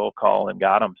went to will call and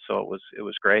got them. So it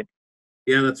was great.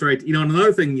 Yeah, that's right. And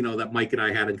another thing, that Mike and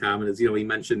I had in common is, he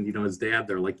mentioned, his dad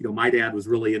there. My dad was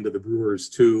really into the Brewers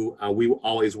too. We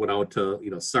always went out to,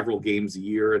 several games a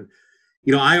year. And,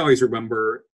 I always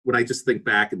remember, when I just think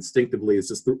back instinctively, it's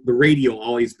just the radio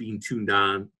always being tuned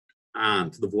on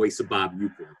to the voice of Bob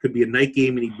Uecker. It could be a night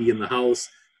game and he'd be in the house.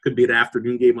 Could be an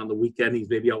afternoon game on the weekend. He's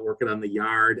maybe out working on the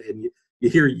yard, and you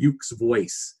hear Ueck's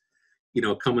voice,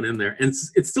 coming in there. And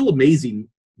it's still amazing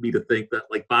me to think that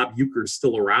Bob Uecker's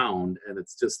still around, and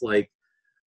it's just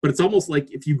but it's almost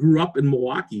like if you grew up in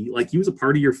Milwaukee, he was a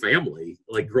part of your family,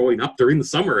 growing up during the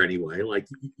summer anyway,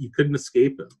 you couldn't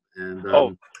escape him.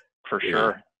 And for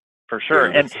sure.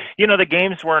 Yeah, and the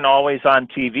games weren't always on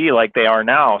TV like they are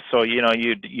now, so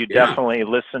you definitely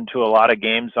listen to a lot of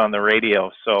games on the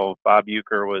radio. So Bob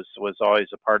Uecker was always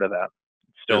a part of that.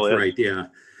 Still That's is. right. Yeah.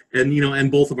 And, and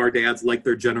both of our dads,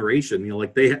 their generation,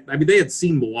 they had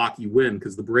seen Milwaukee win,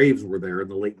 because the Braves were there in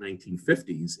the late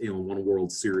 1950s, won a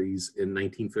World Series in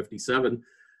 1957.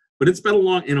 But it's been a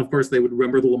long, and of course they would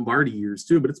remember the Lombardi years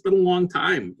too, but it's been a long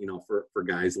time, for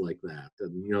guys like that.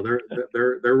 And,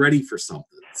 they're ready for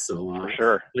something. So, for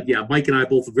sure. But yeah, Mike and I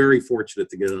both very fortunate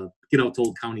to get out to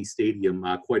Old County Stadium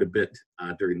quite a bit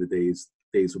during the days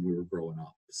when we were growing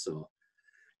up. So.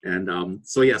 And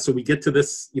so we get to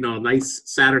this, nice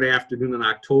Saturday afternoon in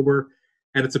October,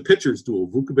 and it's a pitcher's duel.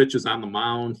 Vukovic is on the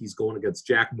mound. He's going against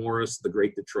Jack Morris, the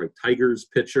great Detroit Tigers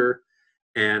pitcher.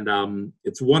 And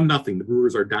it's 1-0. The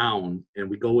Brewers are down, and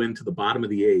we go into the bottom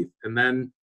of the 8th. And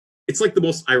then it's the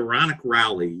most ironic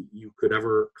rally you could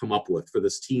ever come up with for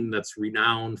this team that's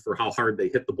renowned for how hard they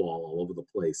hit the ball all over the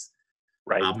place.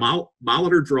 Right.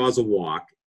 Molitor draws a walk.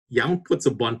 Yount puts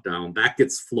a bunt down. That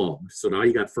gets flubbed. So now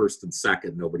you got first and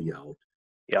second, nobody out.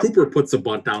 Yep. Cooper puts a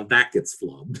bunt down, that gets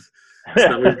flubbed. So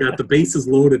now we've got the bases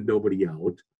loaded, nobody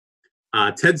out.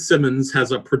 Ted Simmons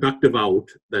has a productive out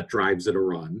that drives it a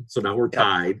run. So now we're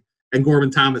tied. And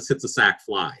Gorman Thomas hits a sac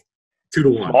fly,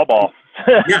 2-1. Small ball.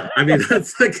 Yeah, I mean,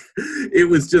 that's like, it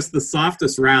was just the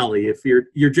softest rally. If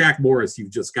you're Jack Morris,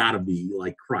 you've just got to be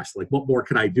like crushed. Like, what more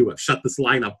can I do? I've shut this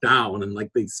lineup down, and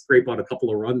like they scrape out a couple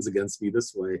of runs against me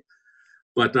this way.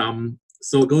 But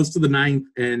so it goes to the ninth,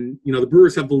 and the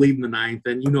Brewers have the lead in the ninth,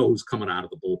 and who's coming out of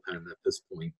the bullpen at this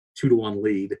point, 2-1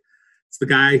 lead. It's the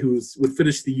guy would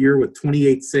finish the year with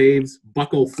 28 saves,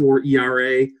 .04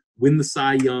 ERA, win the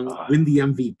Cy Young, win the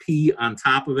MVP on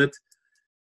top of it.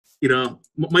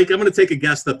 Mike, I'm going to take a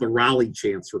guess that the Raleigh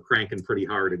chants were cranking pretty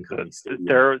hard in County Stadium.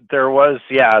 There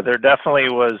definitely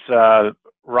was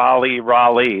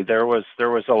Raleigh. There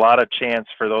was a lot of chants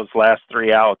for those last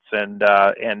 3 outs, and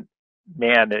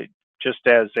man, just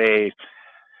as an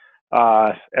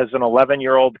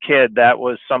 11-year-old kid, that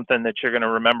was something that you're going to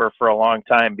remember for a long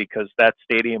time, because that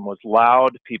stadium was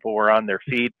loud. People were on their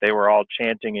feet. They were all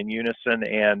chanting in unison.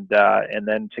 And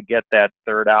then to get that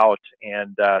third out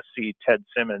and see Ted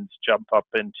Simmons jump up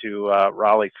into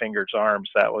Raleigh Fingers' arms,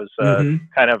 that was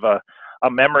kind of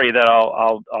a memory that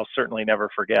I'll certainly never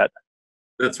forget.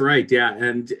 That's right. Yeah.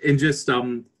 And just,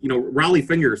 Raleigh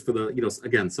Fingers, for the,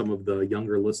 again, some of the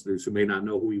younger listeners who may not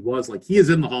know who he was, like, he is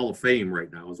in the Hall of Fame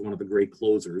right now as one of the great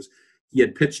closers. He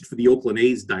had pitched for the Oakland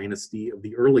A's dynasty of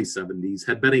the early 70s,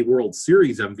 had been a World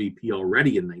Series MVP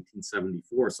already in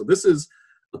 1974. So this is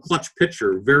a clutch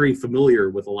pitcher, very familiar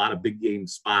with a lot of big game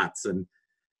spots. And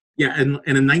yeah, and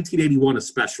in 1981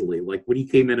 especially, like when he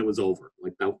came in, it was over.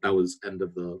 Like that was end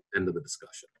of the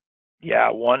discussion.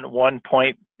 Yeah, 1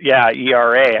 point. Yeah,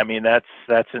 ERA. I mean, that's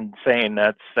insane.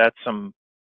 That's some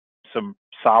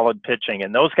solid pitching.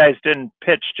 And those guys didn't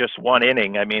pitch just 1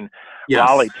 inning. I mean, yes.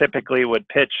 Raleigh typically would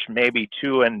pitch maybe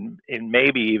 2 and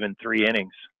maybe even 3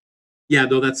 innings. Yeah,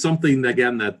 though that's something,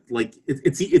 again, that like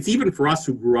it's even for us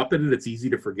who grew up in it, it's easy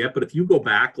to forget. But if you go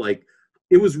back, like,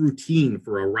 it was routine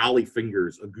for a Raleigh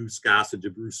Fingers, a Goose Gossage,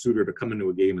 a Bruce Sutter to come into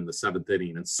a game in the 7th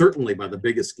inning, and certainly by the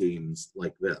biggest games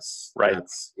like this. Right.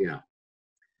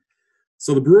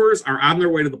 So the Brewers are on their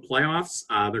way to the playoffs.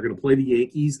 They're going to play the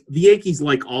Yankees. The Yankees,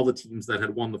 like all the teams that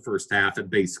had won the first half, had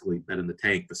basically been in the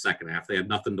tank the second half. They had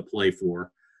nothing to play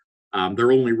for.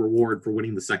 Their only reward for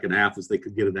winning the second half was they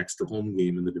could get an extra home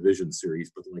game in the division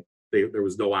series, but like there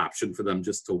was no option for them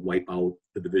just to wipe out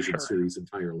the division series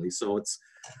entirely.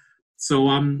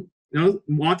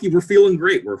 Milwaukee, we're feeling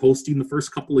great. We're hosting the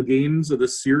first couple of games of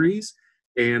this series,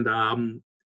 and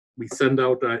we send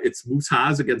out it's Moose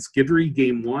Haas against Guidry,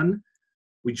 game 1.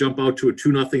 We jump out to a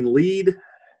 2-0 lead,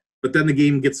 but then the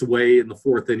game gets away in the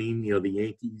 4th inning. The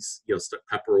Yankees,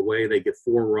 pepper away. They get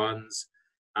 4 runs.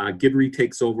 Guidry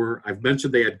takes over. I've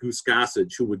mentioned they had Goose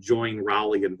Gossage, who would join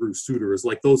Raleigh and Bruce Sutter.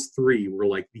 Like those 3 were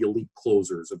like the elite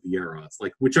closers of the era. It's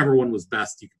like whichever one was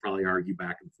best, you could probably argue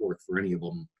back and forth for any of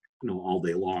them, all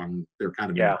day long. They're kind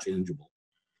of interchangeable.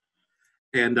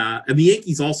 And the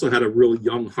Yankees also had a really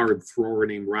young, hard thrower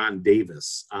named Ron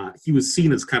Davis. He was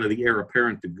seen as kind of the heir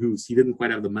apparent to Goose. He didn't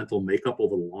quite have the mental makeup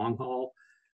over the long haul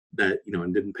that,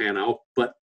 and didn't pan out.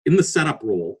 But in the setup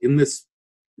role,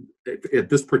 at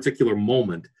this particular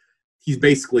moment, he's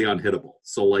basically unhittable.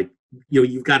 So, like,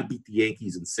 you've got to beat the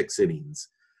Yankees in 6 innings,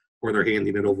 or they're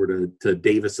handing it over to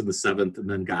Davis in the 7th and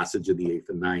then Gossage in the 8th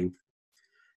and 9th.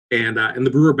 And the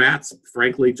Brewer bats,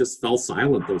 frankly, just fell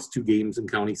silent those 2 games in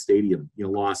County Stadium.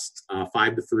 Lost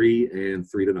 5-3 and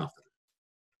 3-0.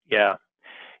 Yeah,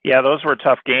 those were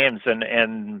tough games,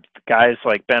 and guys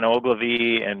like Ben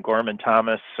Ogilvy and Gorman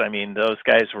Thomas. I mean, those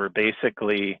guys were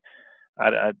basically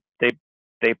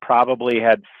they probably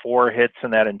had 4 hits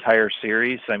in that entire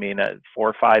series. I mean, 4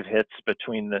 or 5 hits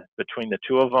between the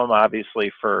 2 of them.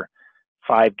 Obviously, for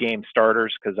 5-game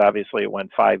starters, because obviously it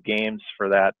went 5 games for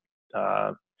that.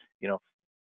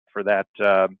 For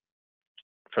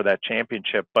that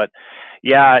championship. But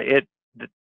yeah,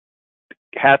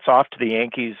 hats off to the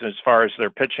Yankees as far as their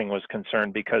pitching was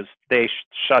concerned, because they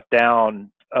shut down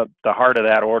the heart of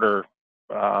that order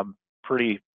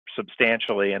pretty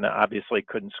substantially, and obviously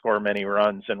couldn't score many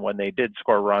runs. And when they did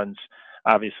score runs,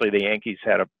 obviously the Yankees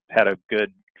had a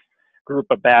good group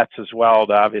of bats as well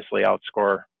to obviously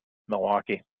outscore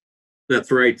Milwaukee.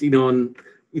 That's right. And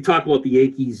you talk about the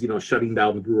Yankees, shutting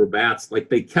down the Brewer bats. Like,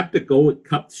 they kept it going,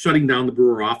 kept shutting down the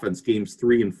Brewer offense games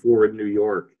 3 and 4 in New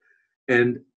York.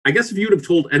 And I guess if you'd have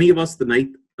told any of us the night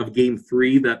of game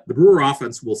 3 that the Brewer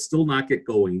offense will still not get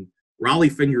going, Raleigh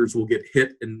Fingers will get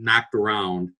hit and knocked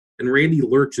around, and Randy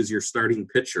Lurch is your starting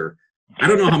pitcher, I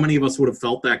don't know how many of us would have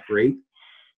felt that great.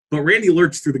 But Randy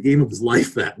Lurch threw the game of his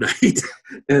life that night,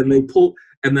 and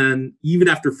And then even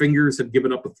after Fingers had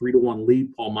given up a 3-1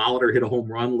 lead, Paul Molitor hit a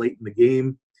home run late in the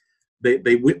game.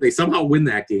 They somehow win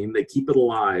that game. They keep it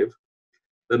alive.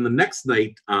 Then the next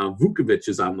night, Vukovic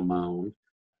is on the mound.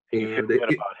 You feel good about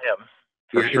him,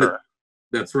 for sure.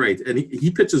 That's right. And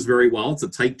he pitches very well. It's a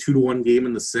tight 2-1 game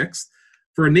in the sixth.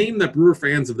 For a name that Brewer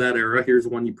fans of that era, here's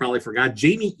one you probably forgot.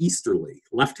 Jamie Easterly,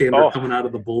 left-hander coming out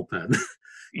of the bullpen.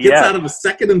 Gets out of a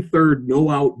second and third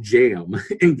no-out jam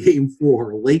in game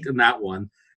 4, late in that one.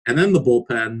 And then the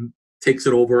bullpen takes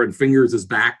it over and Fingers is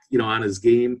back, on his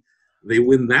game. They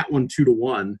win that one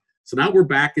 2-1. So now we're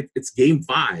back. It's game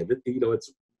 5.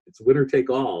 It's winner take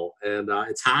all. And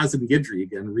it's Haas and Guidry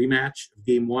again, rematch of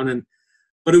game 1.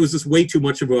 But it was just way too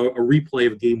much of a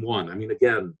replay of game 1. I mean,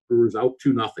 again, Brewers out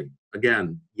 2-0.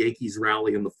 Again, Yankees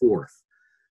rally in the 4th.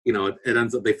 It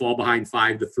ends up they fall behind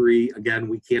 5-3. Again,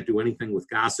 we can't do anything with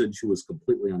Gossage, who was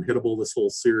completely unhittable this whole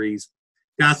series.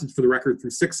 Gossage, for the record, through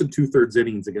 6 2/3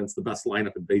 innings against the best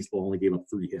lineup in baseball, only gave up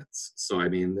 3 hits. So, I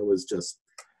mean, it was just,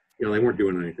 they weren't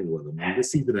doing anything with him. And the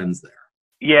season ends there.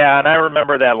 Yeah, and I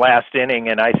remember that last inning,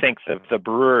 and I think the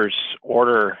Brewers'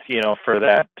 order, for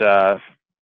that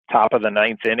top of the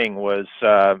 9th inning was,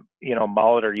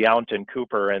 Molitor, Yount, and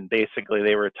Cooper, and basically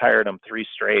they retired them 3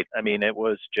 straight. I mean, it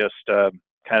was just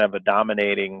kind of a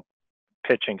dominating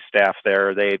pitching staff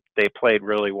there. They played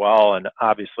really well and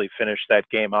obviously finished that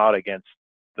game out against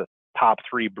the top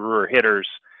 3 Brewer hitters,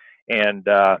 and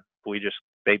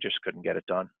they just couldn't get it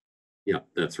done. Yeah,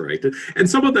 that's right. And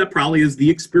some of that probably is the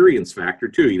experience factor,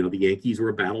 too. The Yankees were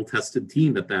a battle-tested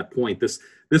team at that point. This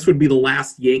would be the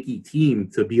last Yankee team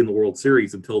to be in the World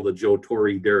Series until the Joe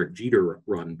Torre, Derek Jeter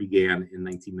run began in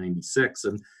 1996.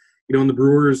 And, and the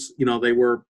Brewers, they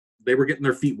were getting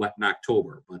their feet wet in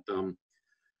October.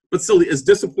 But still, as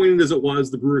disappointing as it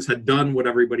was, the Brewers had done what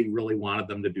everybody really wanted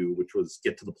them to do, which was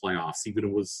get to the playoffs, even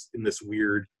if it was in this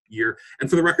weird year. And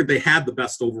for the record, they had the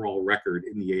best overall record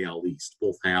in the AL East,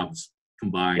 both halves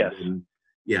combined.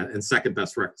 Yes. And second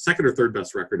or third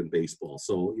best record in baseball.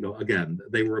 So, again,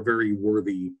 they were a very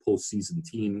worthy postseason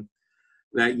team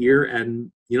that year.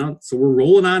 And, so we're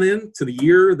rolling on into the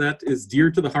year that is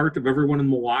dear to the heart of everyone in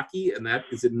Milwaukee, and that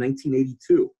is in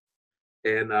 1982.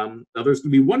 And now there's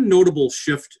going to be one notable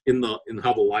shift in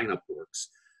how the lineup works.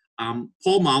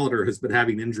 Paul Molitor has been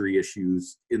having injury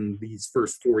issues in these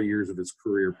first 4 years of his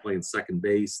career playing second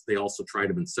base. They also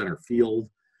tried him in center field.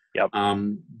 Yep.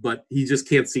 But he just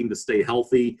can't seem to stay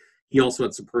healthy. He also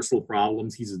had some personal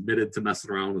problems. He's admitted to messing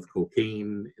around with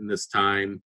cocaine in this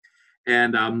time.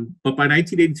 And but by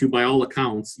 1982, by all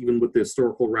accounts, even with the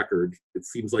historical record, it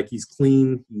seems like he's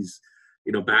clean. He's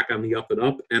back on the up and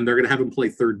up, and they're going to have him play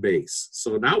third base.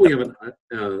 So now we have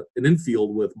an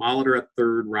infield with Molitor at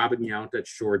third, Robin Yount at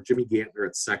short, Jimmy Gantner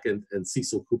at second, and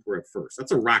Cecil Cooper at first.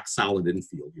 That's a rock-solid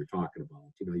infield you're talking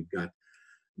about. You've got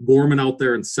Gorman out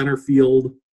there in center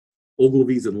field,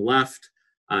 Ogilvy's in left,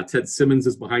 Ted Simmons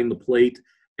is behind the plate,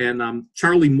 and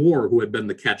Charlie Moore, who had been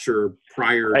the catcher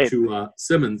prior to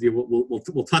Simmons.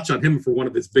 We'll touch on him for one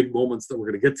of his big moments that we're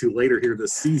going to get to later here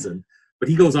this season. But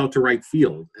he goes out to right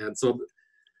field. And so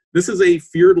this is a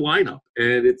feared lineup,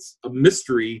 and it's a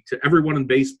mystery to everyone in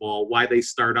baseball why they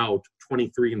start out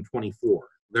 23-24.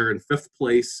 They're in 5th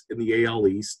place in the AL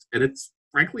East, and it's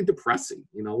frankly depressing,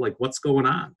 what's going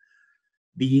on.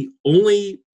 The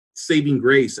only saving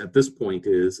grace at this point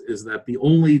is that the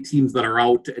only teams that are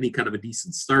out to any kind of a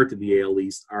decent start in the AL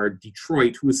East are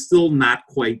Detroit, who is still not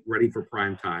quite ready for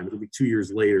prime time. It'll be 2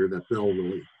 years later that they'll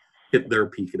really hit their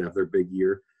peak and have their big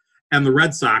year. And the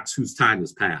Red Sox, whose time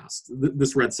has passed.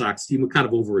 This Red Sox team would kind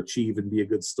of overachieve and be a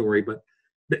good story, but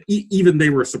even they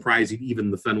were surprising, even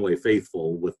the Fenway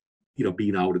faithful, with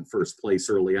being out in first place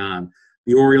early on.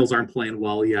 The Orioles aren't playing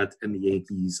well yet, and the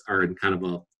Yankees are in kind of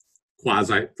a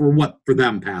quasi, for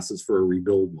them passes for a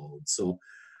rebuild mode. So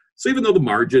even though the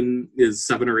margin is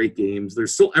 7 or 8 games,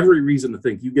 there's still every reason to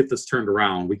think you get this turned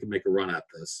around, we can make a run at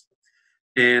this.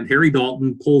 And Harry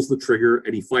Dalton pulls the trigger,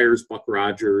 and he fires Buck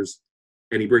Rogers,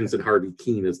 and he brings in Harvey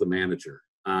Keene as the manager.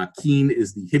 Keene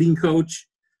is the hitting coach,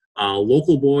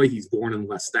 local boy. He's born in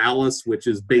West Dallas, which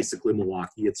is basically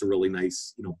Milwaukee. It's a really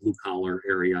nice, blue-collar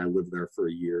area. I lived there for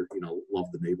a year, love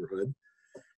the neighborhood.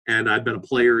 And I've been a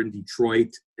player in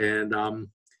Detroit. And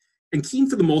Keene,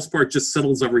 for the most part, just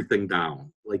settles everything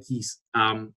down. Like he's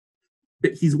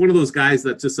one of those guys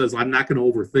that just says, I'm not going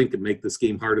to overthink and make this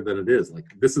game harder than it is. Like,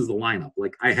 this is the lineup.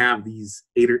 Like, I have these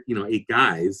 8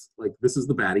 guys. Like, this is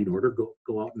the batting order.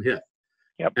 Go out and hit.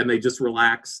 Yep. And they just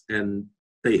relax and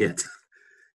they hit.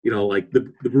 Like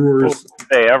the Brewers.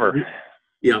 They ever.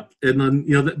 Yeah, and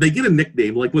then they get a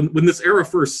nickname. Like when this era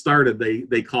first started,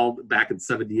 they called back in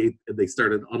 '78, and they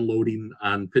started unloading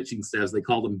on pitching staffs. They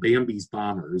called them Bambi's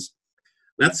Bombers.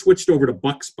 That switched over to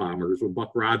Buck's Bombers when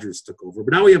Buck Rogers took over.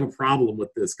 But now we have a problem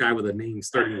with this guy with a name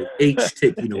starting with H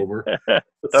taking over. But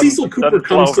Cecil Cooper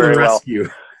comes to the rescue,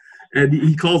 and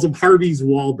he calls them Harvey's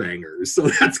Wallbangers. So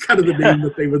that's kind of the name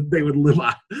that they would live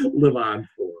on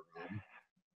for.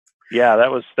 Yeah, that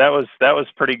was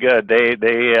pretty good. They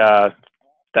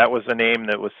that was a name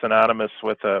that was synonymous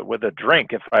with a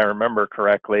drink, if I remember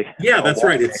correctly. Yeah, that's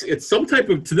right. It's some type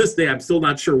of, to this day, I'm still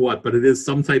not sure what, but it is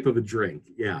some type of a drink.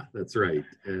 Yeah, that's right.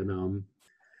 And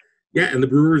and the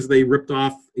Brewers, they ripped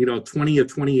off 20 of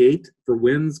 28 for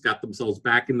wins, got themselves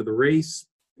back into the race.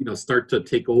 Start to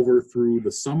take over through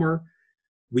the summer.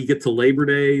 We get to Labor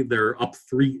Day. They're up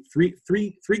three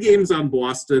games on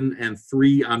Boston and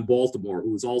 3 on Baltimore,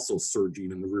 who's also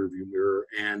surging in the rearview mirror.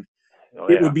 And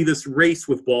it would be this race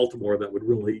with Baltimore that would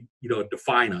really,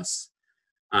 define us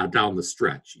down the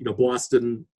stretch.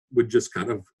 Boston would just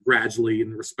kind of gradually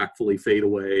and respectfully fade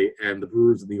away, and the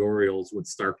Brewers and the Orioles would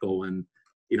start going,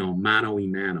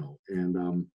 mano-y-mano.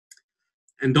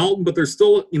 And Dalton, but there's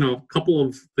still, a couple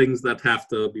of things that have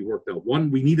to be worked out.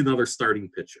 One, we need another starting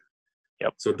pitcher.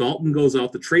 Yep. So Dalton goes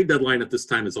out. The trade deadline at this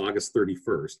time is August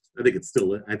 31st. I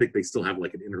think they still have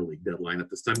like an interleague deadline at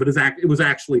this time, but it was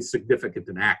actually significant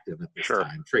and active at this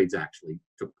time. Trades actually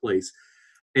took place.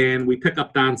 And we pick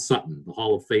up Don Sutton, the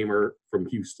Hall of Famer from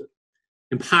Houston.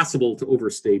 Impossible to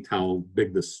overstate how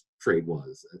big this trade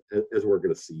was, as we're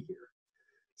going to see here.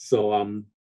 So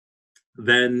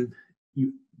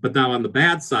but now on the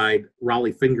bad side,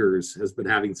 Raleigh Fingers has been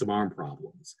having some arm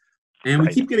problems. And we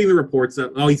keep getting the reports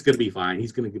that, he's going to be fine.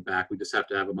 He's going to get back. We just have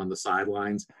to have him on the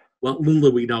sidelines. Well, little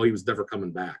did we know he was never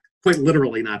coming back. Quite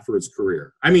literally not for his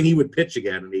career. I mean, he would pitch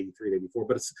again in 83, 84,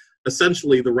 but it's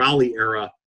essentially the Raleigh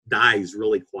era dies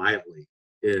really quietly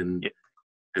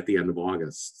at the end of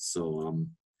August. So,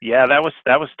 yeah, that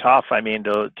was tough. I mean,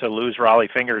 to lose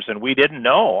Raleigh Fingers, and we didn't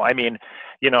know. I mean,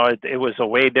 it was a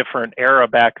way different era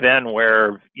back then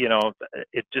where,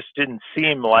 it just didn't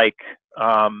seem like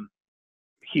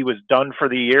he was done for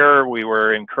the year. We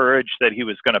were encouraged that he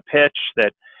was going to pitch,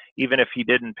 that even if he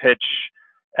didn't pitch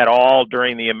at all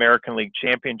during the American League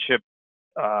Championship,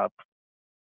 during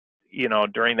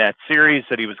that series,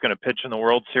 that he was going to pitch in the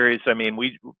World Series. I mean,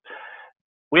 we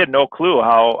had no clue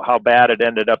how bad it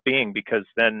ended up being, because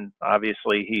then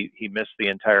obviously he missed the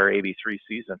entire 83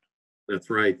 season. That's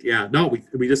right. Yeah. No,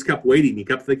 we just kept waiting. He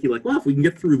kept thinking like, well, if we can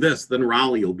get through this, then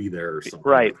Raleigh will be there or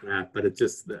something like that. But it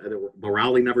just, the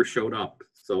Raleigh never showed up.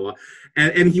 So,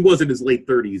 and he was in his late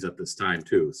 30s at this time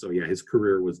too. So yeah, his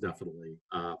career was definitely,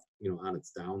 on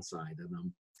its downside.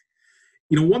 And,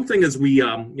 one thing is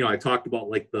I talked about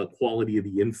like the quality of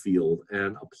the infield,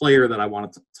 and a player that I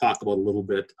wanted to talk about a little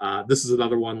bit. This is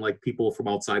another one like people from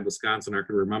outside Wisconsin aren't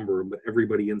going to remember him, but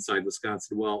everybody inside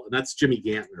Wisconsin well, and that's Jimmy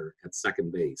Gantner at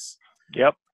second base.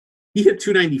 Yep. He hit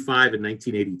 295 in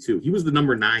 1982. He was the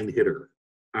number 9 hitter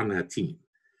on that team.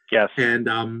 Yes. And,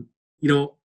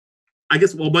 I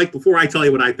guess, well, Mike, before I tell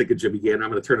you what I think of Jimmy Gantner, I'm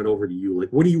going to turn it over to you. Like,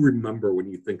 what do you remember when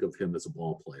you think of him as a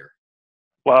ball player?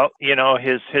 Well, we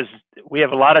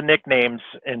have a lot of nicknames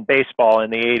in baseball in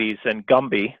the 80s, and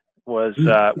Gumby was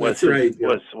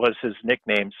his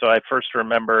nickname. So I first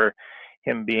remember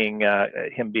him being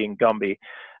Gumby.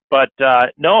 But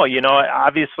no,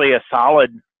 obviously a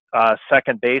solid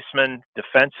second baseman.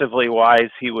 Defensively wise,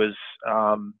 he was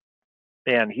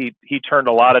he turned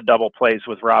a lot of double plays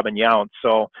with Robin Yount.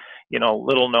 So,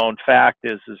 little known fact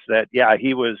is that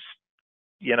he was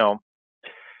the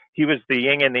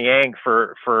yin and the yang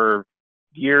for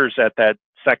years at that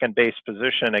second base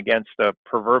position against the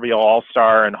proverbial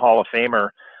all-star and Hall of Famer.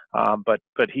 But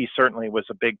he certainly was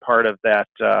a big part of that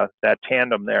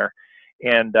tandem there.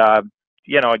 And,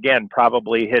 again,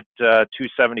 probably hit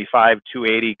 275,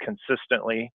 280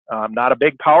 consistently. Not a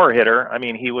big power hitter. I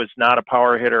mean, he was not a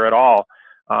power hitter at all.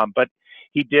 But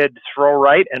he did throw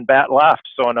right and bat left.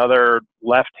 So another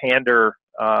left-hander,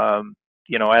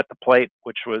 at the plate,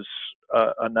 which was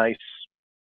a nice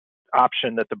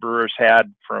option that the Brewers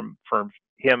had from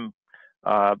him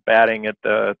batting at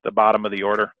the bottom of the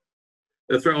order.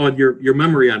 That's right. Oh, and your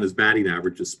memory on his batting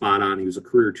average is spot on. He was a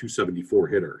career 274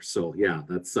 hitter. So yeah,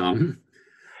 that's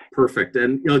perfect.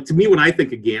 And to me, when I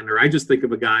think of Gantner, I just think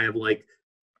of a guy of like,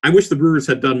 I wish the Brewers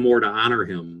had done more to honor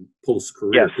him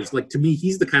post-career. Because to me,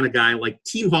 he's the kind of guy, like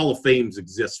Team Hall of Fames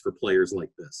exist for players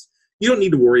like this. You don't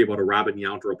need to worry about a Robin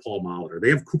Yount or a Paul Molitor. They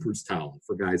have Cooperstown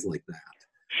for guys like that.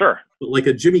 Sure. But like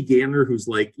a Jimmy Gantner, who's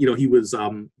like, he was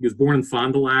born in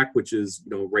Fond du Lac, which is,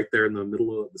 right there in the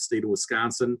middle of the state of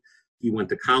Wisconsin. He went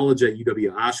to college at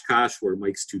UW Oshkosh, where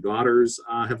Mike's two daughters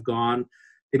have gone,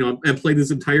 and played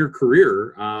his entire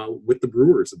career with the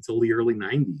Brewers until the early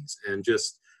 90s, and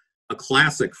just a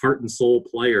classic heart and soul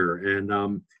player.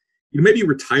 And maybe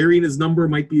retiring his number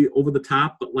might be over the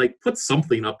top, but like put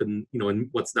something up in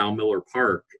what's now Miller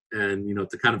Park, and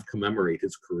to kind of commemorate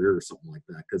his career or something like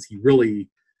that, because he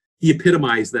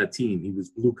epitomized that team. He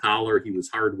was blue collar, he was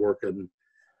hard working,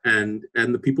 and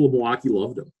the people of Milwaukee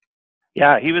loved him.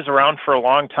 Yeah, he was around for a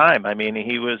long time. I mean,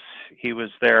 he was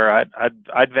there.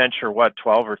 I'd venture 12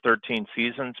 or 13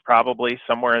 seasons, probably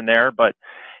somewhere in there. But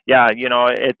yeah,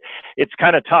 it's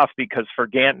kind of tough because for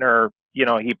Gantner,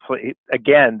 he played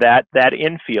again that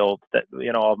infield that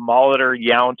of Molitor,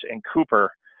 Yount, and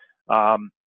Cooper.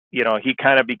 He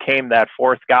kind of became that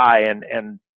fourth guy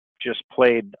and just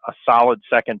played a solid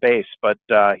second base. But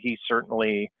he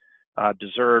certainly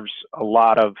deserves a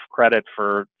lot of credit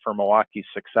for Milwaukee's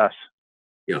success.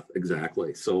 Yeah,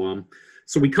 exactly. So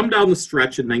we come down the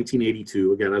stretch in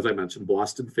 1982. Again, as I mentioned,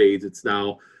 Boston fades. It's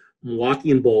now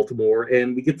Milwaukee and Baltimore,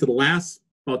 and we get to the last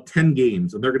about 10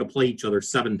 games, and they're going to play each other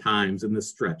 7 times in this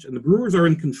stretch. And the Brewers are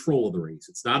in control of the race.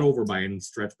 It's not over by any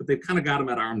stretch, but they've kind of got them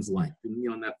at arm's length. And,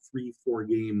 in that 3-4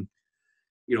 game,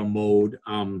 mode.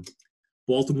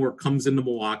 Baltimore comes into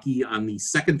Milwaukee on the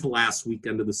second to last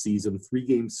weekend of the season,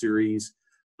 3-game series.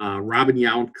 Robin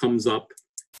Yount comes up.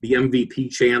 The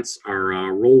MVP chants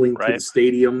are rolling to the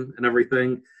stadium and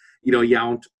everything.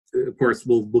 Yount, of course,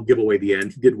 will give away the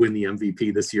end. He did win the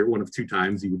MVP this year, one of 2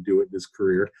 times he would do it in his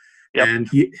career. Yep. And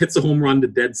he hits a home run to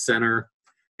dead center,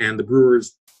 and the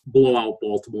Brewers blow out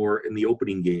Baltimore in the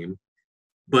opening game.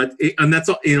 But it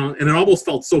almost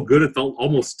felt so good. It felt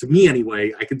almost, to me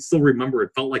anyway, I can still remember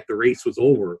it felt like the race was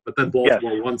over. But then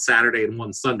Baltimore won Saturday and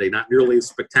won Sunday. Not nearly as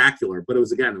spectacular, but it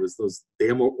was those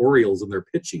damn Orioles and their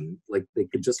pitching. Like they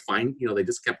could just find, they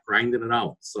just kept grinding it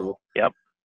out. So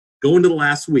going to the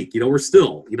last week, we're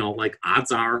still, like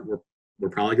odds are we're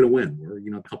probably going to win.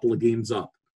 We're, a couple of games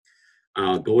up.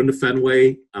 Go into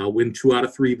Fenway, win 2 out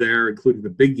of 3 there, including the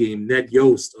big game. Ned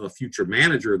Yost, a future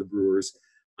manager of the Brewers,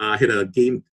 hit a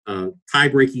game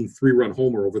tie-breaking 3-run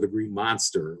homer over the Green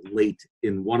Monster late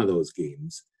in one of those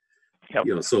games.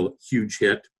 Yep. So huge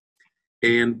hit.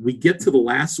 And we get to the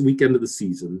last weekend of the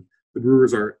season. The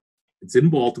Brewers it's in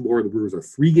Baltimore. The Brewers are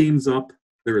 3 games up.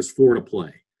 There is 4 to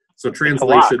play. So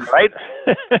translation, lock, right?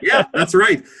 Yeah, that's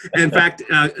right. In fact,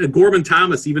 Gorman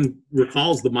Thomas even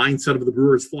recalls the mindset of the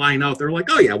Brewers flying out. They're like,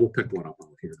 "Oh yeah, we'll pick one up out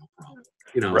here, no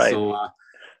problem." Right. So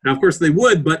now of course they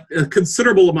would, but a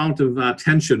considerable amount of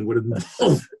tension would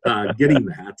involve getting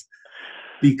that,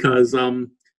 because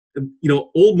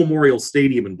Old Memorial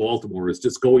Stadium in Baltimore is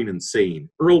just going insane.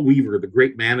 Earl Weaver, the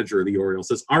great manager of the Orioles,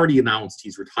 has already announced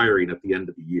he's retiring at the end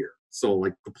of the year. So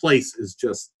like the place is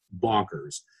just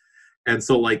bonkers. And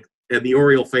so and the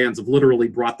Oriole fans have literally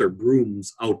brought their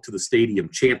brooms out to the stadium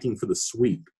chanting for the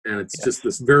sweep. And it's just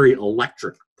this very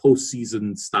electric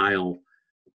postseason style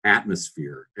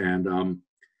atmosphere. And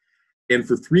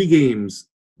for 3 games,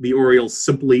 the Orioles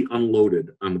simply unloaded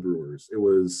on the Brewers. It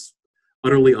was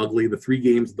utterly ugly. The 3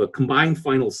 games, the combined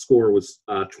final score was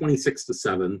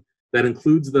 26-7. That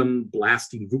includes them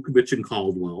blasting Vukovic and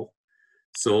Caldwell.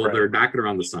 So they're knocking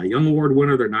around the Cy Young Award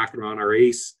winner. They're knocking around our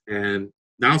ace. And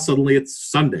now suddenly it's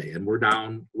Sunday and we're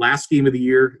down. Last game of the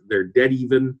year, they're dead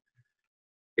even.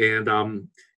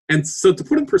 And so to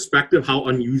put in perspective how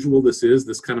unusual this is,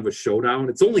 this kind of a showdown,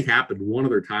 it's only happened one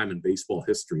other time in baseball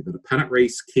history that a pennant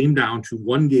race came down to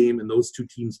 1 game and those 2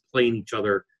 teams playing each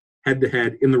other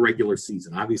head-to-head in the regular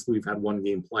season. Obviously, we've had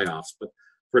 1-game playoffs, but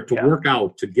for it to work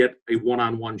out, to get a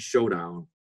one-on-one showdown,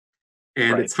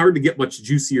 and it's hard to get much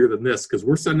juicier than this, because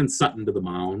we're sending Sutton to the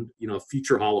mound,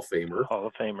 future Hall of Famer. Hall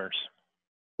of Famers.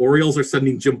 Orioles are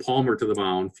sending Jim Palmer to the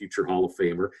mound, future Hall of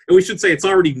Famer. And we should say it's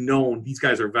already known. These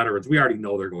guys are veterans. We already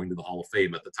know they're going to the Hall of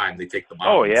Fame at the time they take the mound.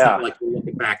 Oh, yeah. It's not like we're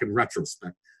looking back in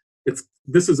retrospect.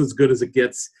 This is as good as it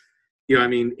gets.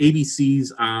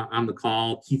 ABC's on the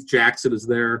call. Keith Jackson is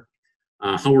there.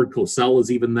 Howard Cosell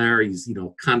is even there. He's,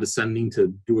 condescending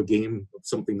to do a game of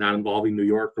something not involving New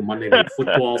York for Monday Night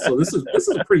Football. So this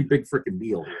is a pretty big freaking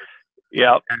deal here.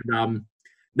 Yeah. And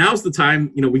now's the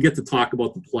time, we get to talk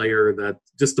about the player that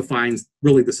just defines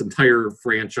really this entire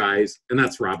franchise, and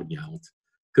that's Robin Yount,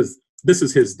 because this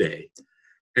is his day.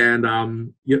 And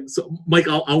so, Mike,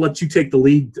 I'll let you take the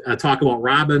lead, talk about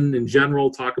Robin in general,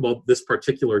 talk about this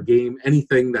particular game,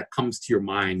 anything that comes to your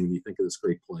mind when you think of this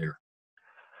great player.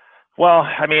 Well,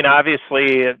 I mean,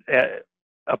 obviously,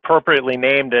 appropriately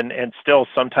named and still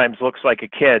sometimes looks like a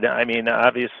kid. I mean,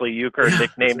 obviously, Euchre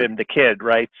nicknamed him the Kid,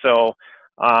 right? So,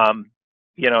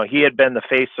 he had been the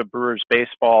face of Brewers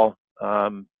baseball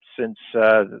since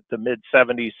the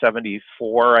mid-'70s,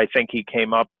 74, I think he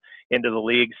came up into the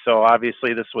league. So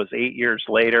obviously this was 8 years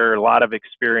later, a lot of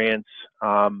experience,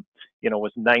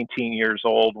 was 19 years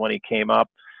old when he came up.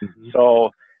 Mm-hmm.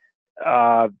 So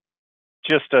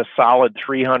just a solid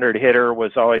 300 hitter,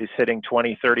 was always hitting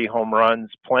 20, 30 home runs,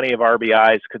 plenty of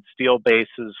RBIs, could steal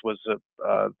bases, was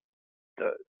a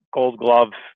Gold Glove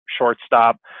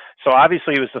shortstop. So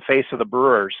obviously he was the face of the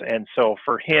Brewers. And so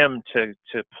for him to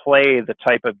play the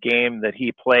type of game that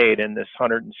he played in this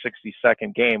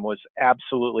 162nd game was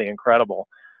absolutely incredible.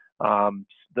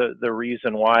 The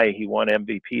reason why he won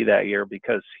MVP that year,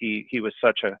 because he was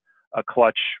such a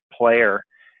clutch player.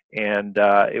 And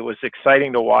it was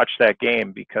exciting to watch that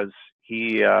game because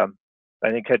he, I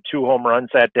think, had 2 home runs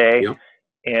that day. Yep.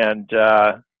 And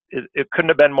it couldn't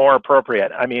have been more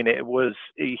appropriate. I mean,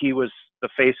 he was the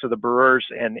face of the Brewers,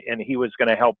 and he was going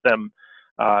to help them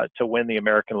to win the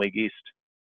American League East.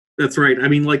 That's right. I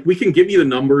mean, like, we can give you the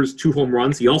numbers, 2 home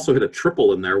runs. He also hit a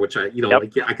triple in there, which I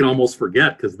can almost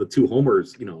forget because the 2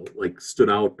 homers, stood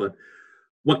out. But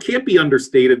what can't be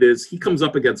understated is he comes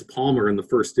up against Palmer in the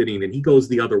first inning, and he goes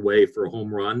the other way for a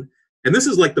home run. And this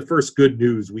is like the first good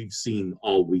news we've seen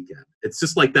all weekend. It's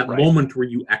just like that moment where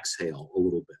you exhale a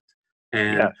little bit.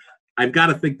 And I've got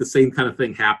to think the same kind of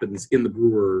thing happens in the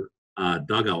Brewer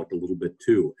dugout a little bit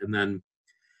too. And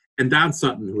Don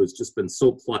Sutton, who has just been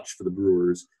so clutch for the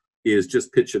Brewers, is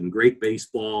just pitching great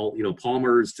baseball.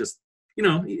 Palmer's just,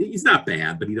 he's not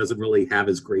bad, but he doesn't really have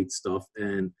his great stuff.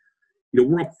 And,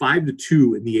 we're up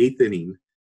 5-2 in the 8th inning.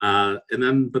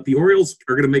 But the Orioles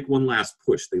are going to make one last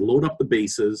push. They load up the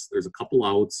bases. There's a couple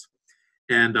outs.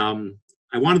 And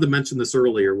I wanted to mention this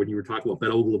earlier when you were talking about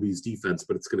Ben Ogilvy's defense,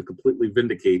 but it's going to completely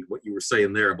vindicate what you were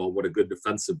saying there about what a good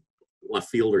defensive left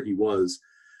fielder he was.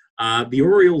 The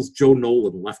Orioles' Joe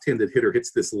Nolan, left-handed hitter,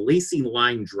 hits this lacing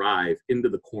line drive into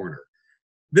the corner.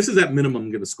 This is at minimum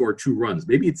going to score 2 runs.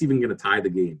 Maybe it's even going to tie the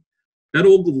game. Ben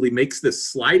Ogilvy makes this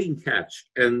sliding catch,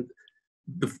 and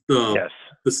the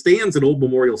stands at Old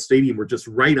Memorial Stadium were just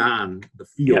right on the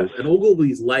field, and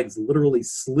Ogilvy's legs literally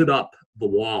slid up the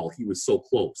wall. He was so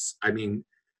close. I mean,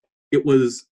 it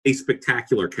was a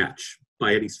spectacular catch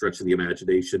by any stretch of the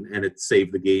imagination, and it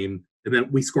saved the game. And then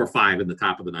we score 5 in the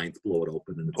top of the 9th, blow it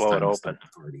open, and it's time to start the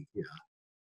party.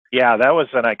 Yeah, that was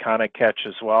an iconic catch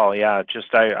as well. Yeah,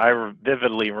 just I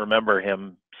vividly remember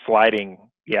him sliding,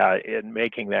 and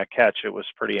making that catch. It was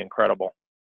pretty incredible.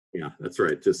 Yeah, that's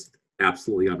right. Just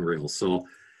absolutely unreal. So,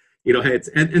 hey,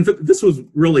 this was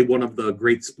really one of the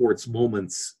great sports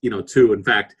moments, too. In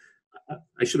fact,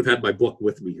 I should have had my book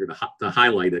with me here to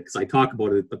highlight it because I talk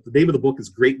about it. But the name of the book is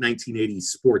Great 1980s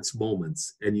Sports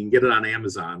Moments, and you can get it on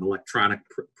Amazon, electronic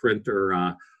print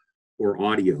or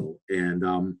audio.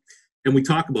 And we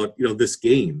talk about this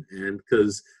game, and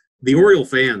because the Oriole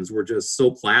fans were just so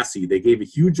classy, they gave a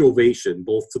huge ovation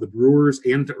both to the Brewers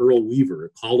and to Earl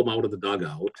Weaver, called him out of the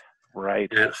dugout.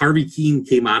 Right. And Harvey Keene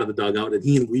came out of the dugout, and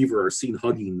he and Weaver are seen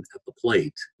hugging at the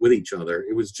plate with each other.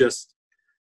 It's just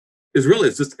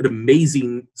an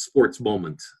amazing sports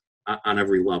moment on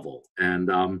every level. And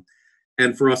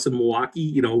for us in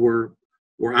Milwaukee, we're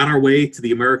on our way to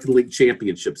the American League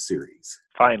Championship Series.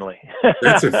 Finally.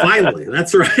 That's it. Finally.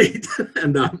 That's right.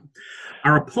 And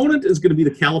our opponent is going to be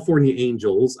the California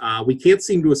Angels. We can't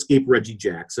seem to escape Reggie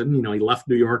Jackson. He left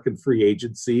New York in free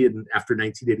agency and after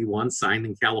 1981 signed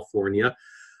in California.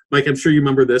 Mike, I'm sure you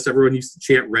remember this. Everyone used to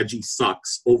chant "Reggie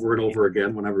sucks" over and over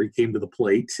again whenever he came to the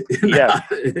plate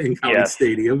in County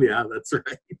Stadium. Yeah, that's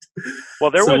right.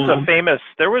 Well, there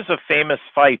was a famous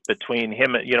fight between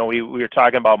him. We were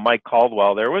talking about Mike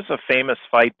Caldwell. There was a famous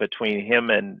fight between him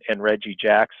and Reggie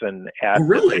Jackson at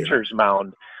the pitcher's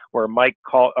mound, where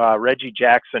Reggie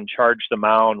Jackson charged the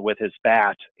mound with his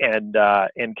bat and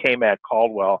came at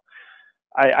Caldwell.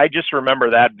 I just remember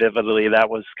that vividly. That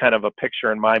was kind of a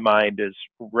picture in my mind. Is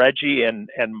Reggie and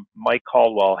Mike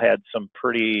Caldwell had some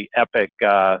pretty epic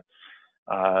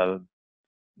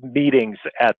meetings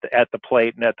at the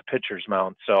plate and at the pitcher's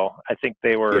mound. So I think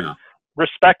they were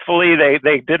respectfully,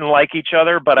 they didn't like each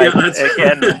other. But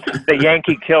the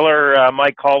Yankee killer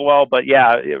Mike Caldwell. But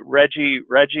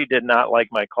Reggie did not like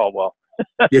Mike Caldwell.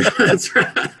 Yeah, that's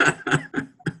right.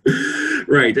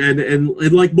 Right, and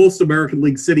like most American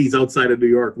League cities outside of New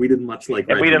York, we didn't much like.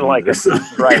 And we didn't like it. So,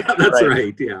 right, that's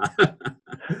right. Yeah.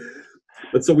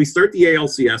 But so we start the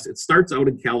ALCS. It starts out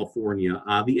in California.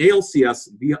 The ALCS,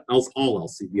 the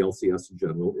LCS in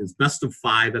general, is best of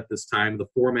 5 at this time. The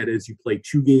format is you play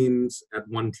 2 games at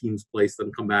one team's place,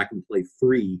 then come back and play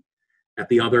 3 at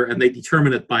the other, and they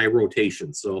determine it by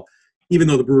rotation. So even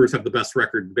though the Brewers have the best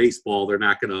record in baseball, they're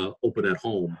not going to open at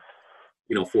home.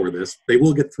 For this, they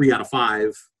will get 3 out of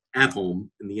 5 at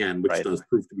home in the end, which Right. does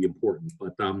prove to be important.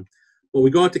 But we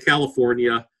go out to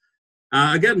California.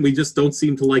 Again, we just don't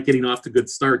seem to like getting off to good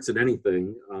starts at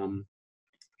anything.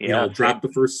 Yeah. Drop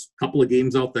the first couple of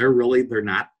games out there. Really, they're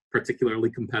not particularly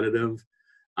competitive.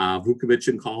 Vukovic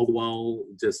and Caldwell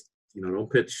just, don't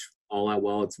pitch all that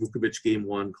well. It's Vukovic game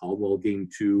 1, Caldwell game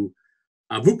 2.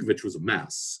 Vukovic was a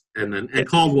mess. And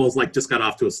Caldwell's just got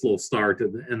off to a slow start,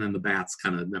 and then the bats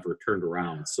kind of never turned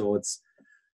around. So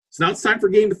now it's time for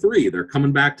game 3. They're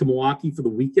coming back to Milwaukee for the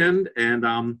weekend, and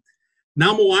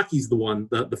now Milwaukee's the one,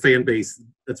 the fan base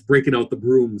that's breaking out the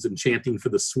brooms and chanting for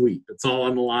the sweep. It's all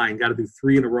on the line. Got to do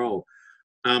 3 in a row.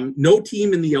 No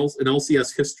team in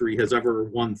LCS history has ever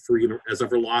won 3, has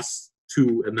ever lost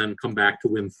 2 and then come back to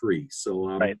win 3.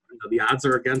 So Right. The odds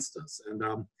are against us. And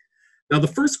now the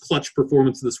first clutch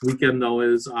performance this weekend, though,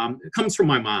 is it comes from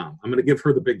my mom. I'm going to give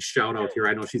her the big shout out here.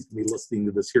 I know she's going to be listening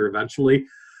to this here eventually.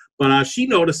 But she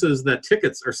notices that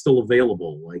tickets are still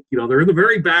available. They're in the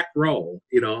very back row,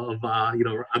 on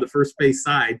the first base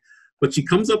side. But she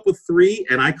comes up with 3,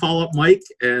 and I call up Mike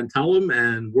and tell him,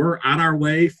 and we're on our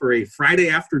way for a Friday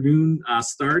afternoon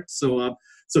start. So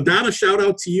Donna, shout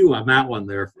out to you on that one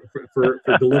there for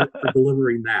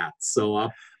delivering that. So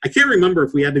I can't remember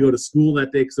if we had to go to school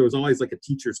that day, because there was always a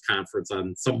teacher's conference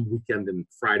on some weekend in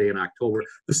Friday in October.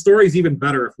 The story's even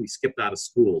better if we skipped out of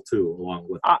school too, along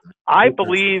with. I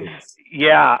believe,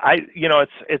 yeah.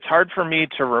 It's hard for me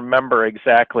to remember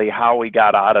exactly how we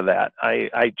got out of that.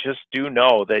 I just do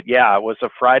know that, yeah, it was a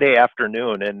Friday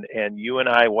afternoon, and you and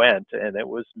I went, and it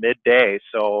was midday.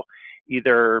 So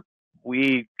either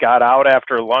we got out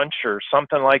after lunch or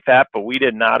something like that, but we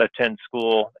did not attend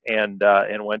school and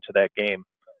went to that game.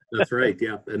 That's right.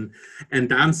 Yeah. And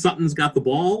Don Sutton's got the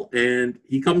ball, and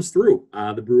he comes through.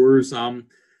 The Brewers,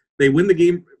 they win the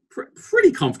game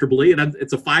pretty comfortably. And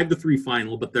it's a 5-3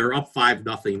 final, but they're up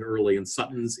 5-0 early, and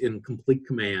Sutton's in complete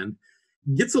command.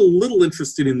 Gets a little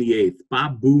interested in the 8th.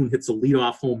 Bob Boone hits a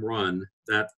leadoff home run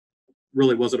that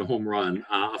really wasn't a home run.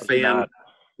 A fan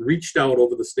reached out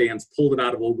over the stands, pulled it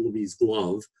out of Ogilvy's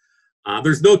glove.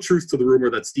 There's no truth to the rumor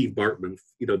that Steve Bartman,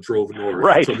 drove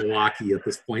north to Milwaukee at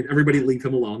this point. Everybody leave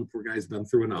him alone. The poor guy's been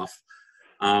through enough.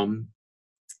 So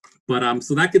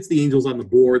that gets the Angels on the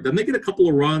board. Then they get a couple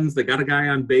of runs. They got a guy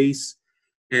on base.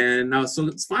 And so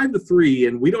it's 5-3,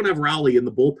 and we don't have Rowley in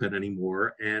the bullpen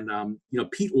anymore. And,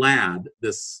 Pete Ladd,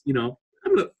 this, I'm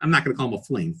not going to call him a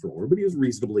flamethrower, but he was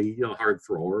reasonably, hard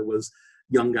thrower, was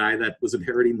a young guy that was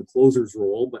inheriting the closer's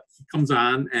role. But he comes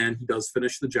on, and he does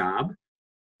finish the job.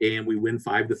 And we win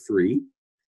 5-3.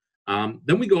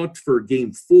 Then we go out for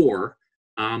game 4.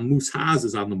 Moose Haas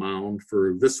is on the mound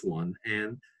for this one.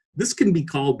 And this can be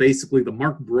called basically the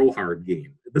Mark Brohard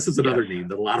game. This is another name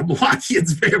that a lot of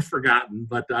Milwaukeeans may have forgotten.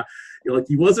 But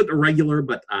he wasn't a regular,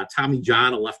 but Tommy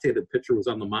John, a left-handed pitcher, was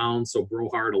on the mound. So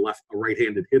Brohard, a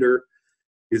right-handed hitter,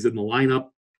 is in the lineup,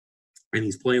 and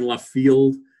he's playing left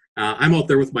field. I'm out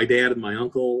there with my dad and my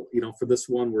uncle, for this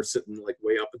one. We're sitting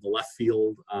way up in the left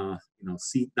field,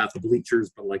 seat, not the bleachers,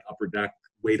 but upper deck,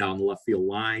 way down the left field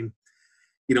line.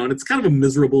 And it's kind of a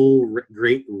miserable,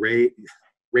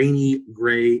 rainy,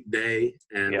 gray day.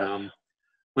 And,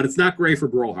 but it's not gray for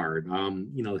Brohard.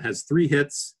 It has 3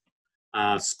 hits,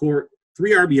 scored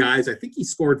 3 RBIs. I think he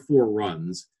scored 4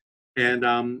 runs.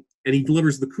 And he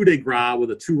delivers the coup de grace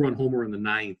with a 2-run homer in the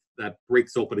 9th that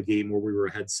breaks open a game where we were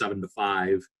ahead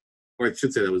 7-5. Or I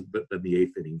should say that was in the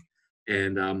 8th inning.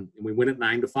 And we win it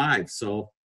 9-5.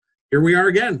 So here we are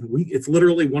again. It's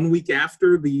literally 1 week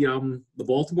after the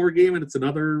Baltimore game, and it's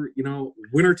another,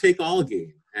 winner take all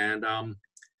game. And,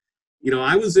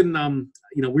 I was in,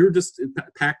 we were just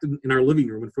packed in our living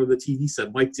room in front of the TV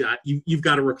set. Mike, you've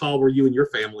got to recall where you and your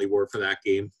family were for that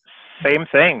game. Same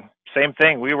thing.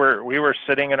 We were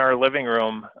sitting in our living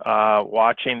room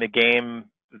watching the game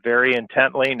very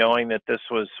intently, knowing that this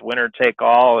was winner take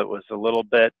all. It was a little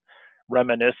bit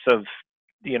reminiscent of,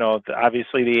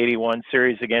 obviously the '81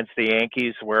 series against the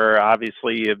Yankees, where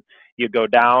obviously you go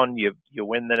down, you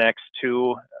win the next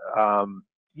 2,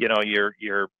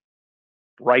 you're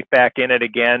right back in it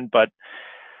again. But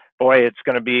boy, it's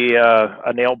going to be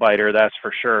a nail biter, that's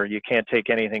for sure. You can't take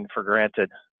anything for granted.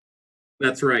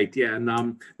 That's right. Yeah. And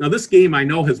now this game I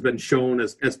know has been shown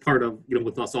as part of,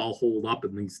 with us all holed up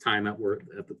in these time that we're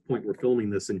at the point we're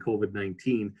filming this in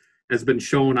COVID-19, has been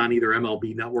shown on either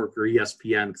MLB Network or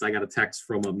ESPN, because I got a text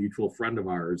from a mutual friend of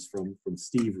ours from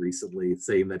Steve recently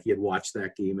saying that he had watched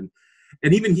that game.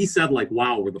 And even he said,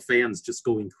 wow, were the fans just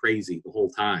going crazy the whole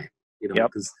time,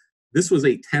 because this was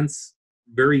a tense,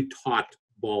 very taut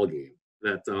ball game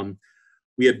that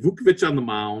We had Vukovic on the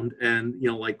mound, and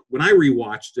like when I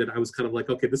rewatched it, I was kind of like,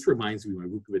 okay, this reminds me why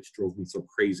Vukovic drove me so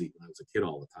crazy when I was a kid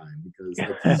all the time, because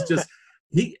like he's just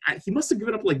he must have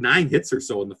given up like 9 hits or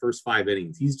so in the first 5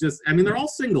 innings. He's just, I mean, they're all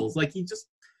singles. Like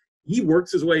he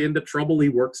works his way into trouble, he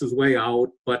works his way out,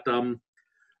 but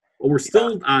we're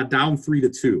still down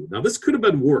 3-2. Now this could have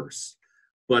been worse,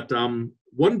 but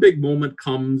one big moment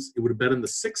comes. It would have been in the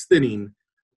 6th inning.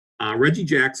 Reggie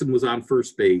Jackson was on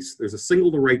first base. There's a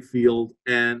single to right field,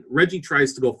 and Reggie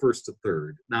tries to go first to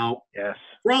third. Now, yes,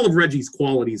 for all of Reggie's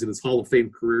qualities in his Hall of Fame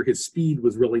career, his speed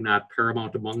was really not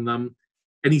paramount among them.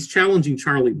 And he's challenging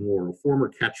Charlie Moore, a former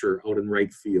catcher, out in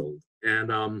right field.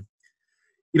 And,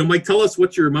 Mike, tell us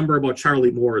what you remember about Charlie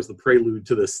Moore as the prelude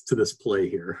to this play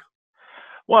here.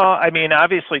 Well, I mean,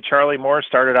 obviously Charlie Moore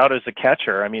started out as a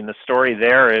catcher. I mean, the story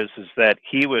there is that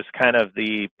he was kind of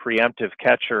the preemptive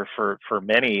catcher for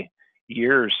many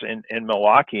years in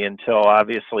Milwaukee, until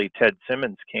obviously Ted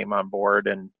Simmons came on board,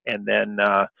 and then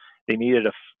they needed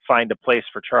to find a place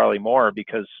for Charlie Moore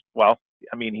because, well,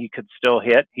 I mean, he could still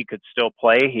hit, he could still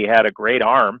play, he had a great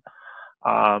arm.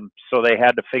 So they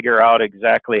had to figure out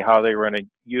exactly how they were going to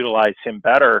utilize him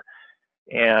better.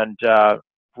 And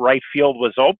right field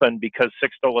was open because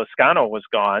Sixto Lezcano was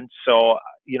gone. So,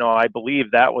 I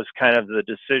believe that was kind of the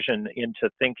decision into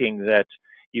thinking that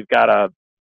you've got a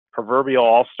proverbial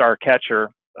all-star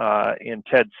catcher in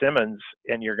Ted Simmons,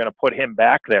 and you're going to put him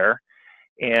back there.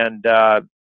 And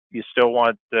you still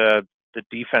want the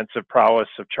defensive prowess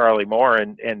of Charlie Moore.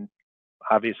 And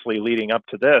obviously leading up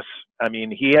to this, I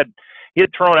mean, he had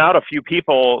thrown out a few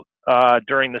people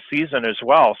during the season as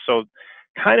well. So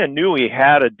kind of knew he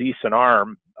had a decent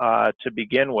arm to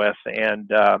begin with, and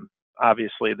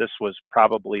obviously this was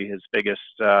probably his biggest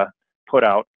put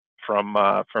out from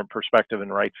perspective in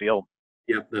right field.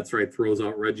 Yep, that's right. Throws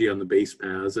out Reggie on the base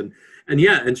paths, and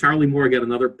Charlie Moore, again,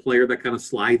 another player that kind of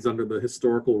slides under the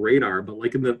historical radar. But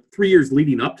like in the 3 years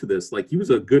leading up to this, like he was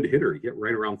a good hitter. He hit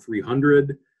right around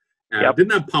 300.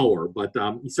 Didn't have power, but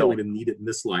he certainly didn't need it in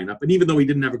this lineup. And even though he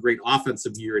didn't have a great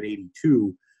offensive year in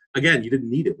 '82, again, you didn't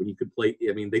need it when you could play.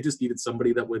 I mean, they just needed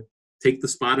somebody that would take the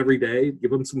spot every day,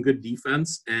 give him some good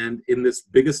defense. And in this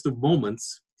biggest of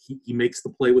moments, he makes the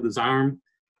play with his arm.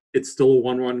 It's still a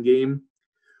 1-run game.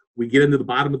 We get into the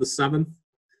bottom of the 7th.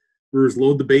 Brewers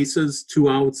load the bases, 2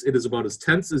 outs. It is about as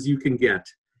tense as you can get.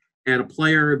 And a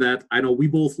player that I know we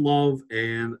both love,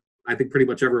 and I think pretty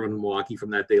much everyone in Milwaukee from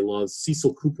that day loves,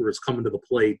 Cecil Cooper, is coming to the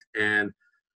plate. And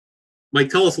Mike,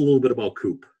 tell us a little bit about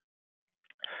Coop.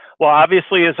 Well,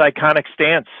 obviously his iconic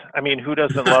stance. I mean, who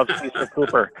doesn't love Cecil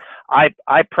Cooper?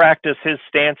 I practice his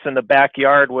stance in the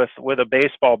backyard with a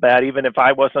baseball bat. Even if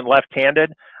I wasn't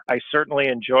left-handed, I certainly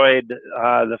enjoyed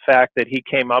the fact that he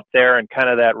came up there and kind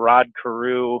of that Rod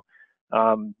Carew,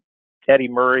 Eddie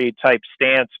Murray type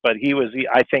stance. But he was,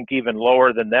 I think, even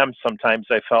lower than them. Sometimes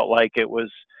I felt like it was,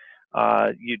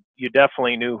 you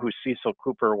definitely knew who Cecil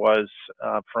Cooper was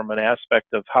from an aspect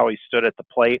of how he stood at the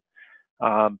plate.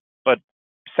 But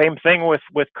same thing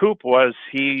with Coop, was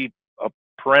he a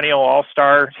perennial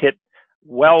all-star, hit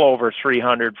well over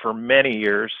 300 for many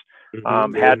years.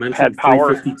 Had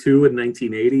power. 352 in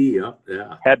 1980.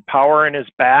 Yeah. Had power in his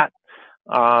bat,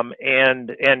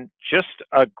 and just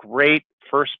a great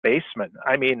first baseman.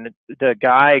 I mean, the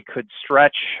guy could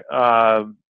stretch,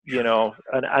 an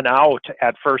out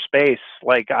at first base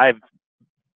like I've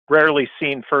rarely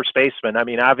seen first baseman. I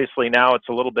mean, obviously now it's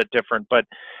a little bit different, but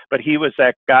he was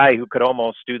that guy who could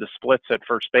almost do the splits at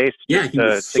first base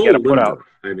to get a put out.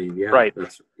 I mean, yeah, right.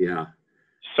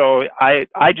 So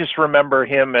I just remember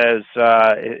him as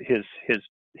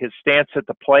his stance at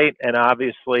the plate, and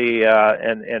obviously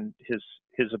and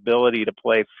his ability to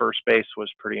play first base was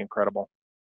pretty incredible.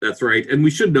 That's right. And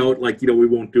we should note, we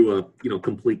won't do a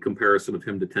complete comparison of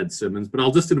him to Ted Simmons, but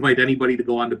I'll just invite anybody to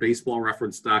go on to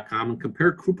baseballreference.com and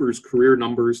compare Cooper's career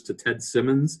numbers to Ted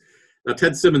Simmons. Now,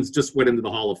 Ted Simmons just went into the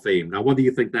Hall of Fame. Now, whether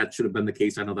you think that should have been the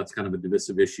case, I know that's kind of a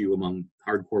divisive issue among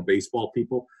hardcore baseball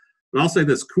people, but I'll say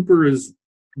this: Cooper is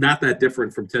not that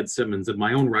different from Ted Simmons. And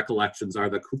my own recollections are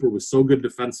that Cooper was so good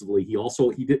defensively. He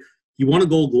won a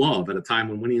Gold Glove at a time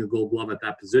when winning a Gold Glove at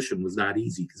that position was not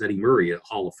easy, because Eddie Murray, a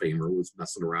Hall of Famer, was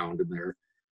messing around in there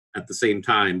at the same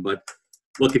time. But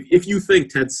look, if you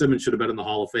think Ted Simmons should have been in the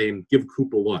Hall of Fame, give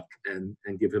Coop a look and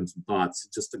give him some thoughts.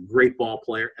 Just a great ball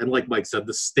player. And like Mike said,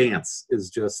 the stance is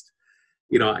just,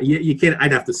 you can't.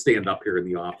 I'd have to stand up here in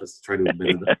the office to try to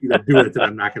admit it, do it, that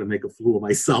I'm not going to make a fool of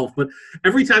myself. But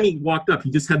every time he walked up,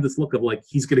 he just had this look of like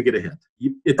he's going to get a hit.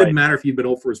 It didn't matter if he'd been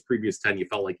 0 for his previous 10. You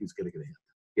felt like he was going to get a hit.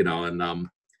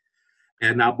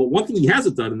 But one thing he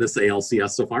hasn't done in this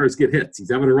ALCS so far is get hits.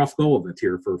 He's having a rough go of it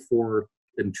here for 4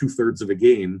 2/3 of a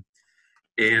game.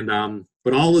 And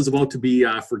but all is about to be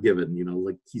forgiven.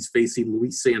 Like he's facing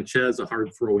Luis Sanchez, a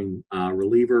hard-throwing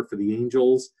reliever for the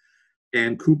Angels.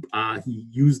 And Coop, he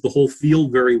used the whole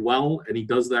field very well, and he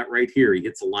does that right here. He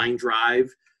hits a line drive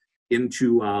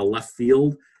into left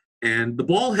field, and the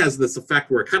ball has this effect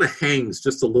where it kind of hangs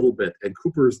just a little bit, and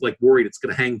Cooper's like worried it's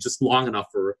going to hang just long enough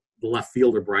for the left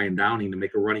fielder, Brian Downing, to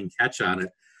make a running catch on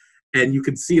it. And you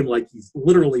can see him like he's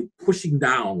literally pushing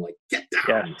down, like, get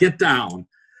down, get down.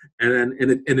 And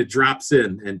then it drops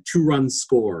in, and 2 runs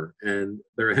score, and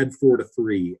they're ahead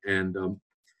 4-3. And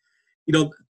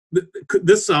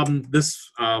this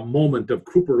moment of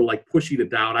Cooper like pushing it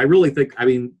down, I really think,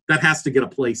 that has to get a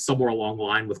place somewhere along the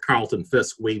line with Carlton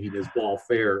Fisk waving his ball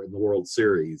fair in the World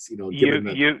Series.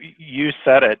 You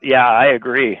said it. Yeah, I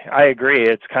agree.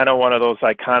 It's kind of one of those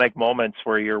iconic moments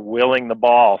where you're willing the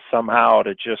ball somehow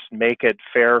to just make it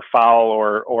fair, foul,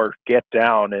 or get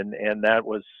down, and that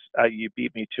was. You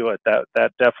beat me to it.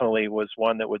 That definitely was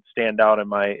one that would stand out in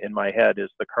my head, is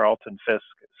the Carlton Fisk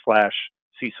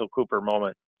 / Cecil Cooper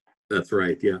moment. That's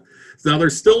right. Yeah. Now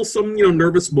there's still some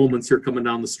nervous moments here coming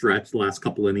down the stretch. The last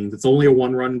couple innings. It's only a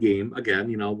 1-run game. Again,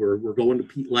 we're going to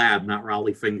Pete Ladd, not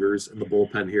Raleigh Fingers, in the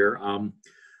bullpen here.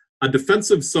 A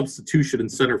defensive substitution in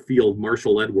center field,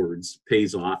 Marshall Edwards,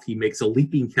 pays off. He makes a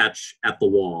leaping catch at the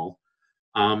wall.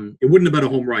 It wouldn't have been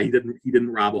a home run. He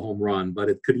didn't rob a home run, but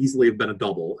it could easily have been a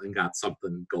double and got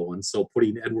something going. So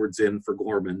putting Edwards in for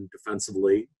Gorman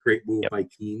defensively, great move by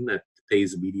Keene that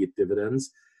pays immediate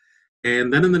dividends.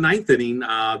 And then in the 9th inning,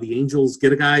 the Angels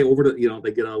get a guy over to,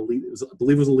 they get a lead. I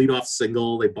believe it was a leadoff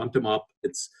single. They bunt him up.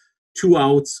 It's 2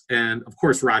 outs. And of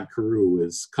course, Rod Carew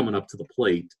is coming up to the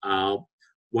plate.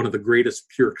 One of the greatest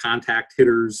pure contact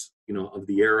hitters, of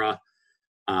the era.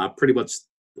 Pretty much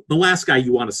the last guy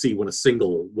you want to see when a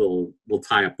single will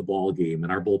tie up the ball game,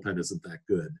 and our bullpen isn't that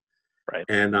good. Right.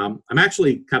 And I'm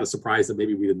actually kind of surprised that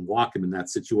maybe we didn't walk him in that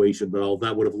situation, but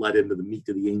that would have led into the meat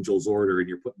of the Angels' order, and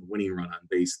you're putting the winning run on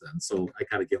base then. So I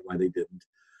kind of get why they didn't.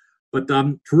 But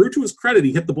Carew, to his credit,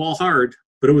 he hit the ball hard,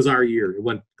 but it was our year.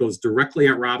 It goes directly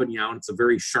at Robin Yount. It's a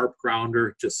very sharp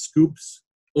grounder, just scoops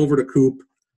over to Coop,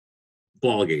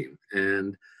 ball game.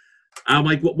 And I'm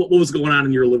like, what was going on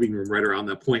in your living room right around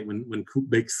that point when Coop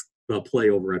makes the play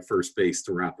over at first base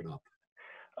to wrap it up?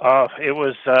 It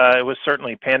was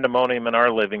certainly pandemonium in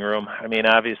our living room.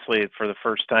 Obviously, for the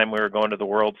first time, we were going to the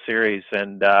World Series,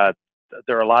 and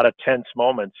there are a lot of tense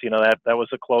moments. That was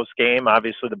a close game.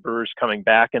 Obviously, the Brewers coming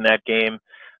back in that game,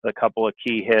 a couple of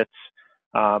key hits.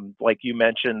 Like you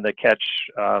mentioned, the catch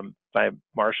by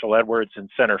Marshall Edwards in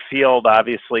center field.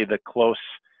 Obviously, the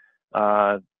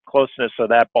closeness of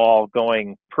that ball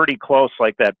going pretty close,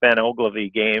 like that Ben Ogilvy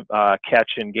game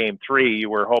catch in Game 3. You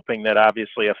were hoping that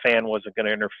obviously a fan wasn't going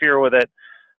to interfere with it.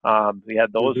 We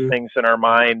had those things in our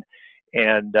mind,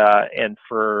 and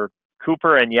for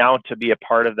Cooper and Yount to be a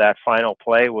part of that final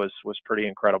play was pretty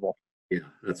incredible. Yeah,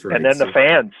 that's right. And then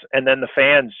the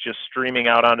fans just streaming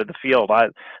out onto the field.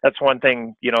 That's one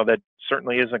thing, that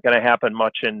certainly isn't going to happen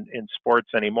much in sports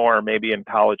anymore, maybe in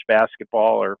college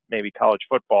basketball or maybe college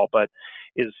football, but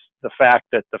is the fact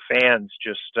that the fans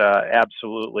just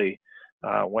absolutely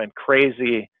went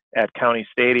crazy at County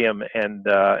Stadium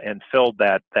and filled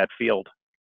that field.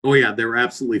 Oh yeah, they were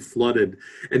absolutely flooded.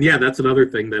 And yeah, that's another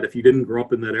thing that if you didn't grow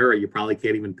up in that era, you probably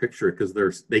can't even picture it,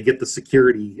 because they get the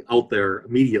security out there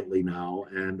immediately now.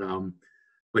 And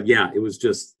but yeah, it was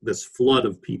just this flood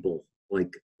of people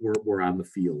like were on the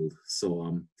field.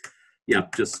 So yeah,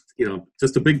 just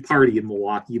a big party in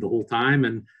Milwaukee the whole time,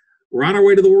 and we're on our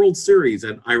way to the World Series.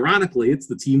 And ironically, it's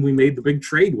the team we made the big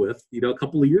trade with, a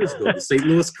couple of years ago, the St.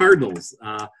 Louis Cardinals.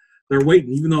 They're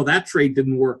waiting, even though that trade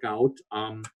didn't work out.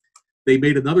 They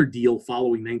made another deal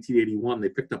following 1981. They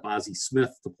picked up Ozzie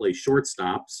Smith to play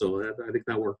shortstop, so I think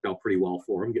that worked out pretty well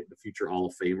for him, getting a future Hall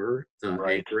of Famer to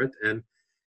anchor it. And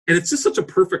it's just such a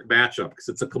perfect matchup because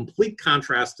it's a complete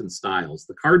contrast in styles.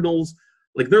 The Cardinals,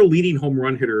 like their leading home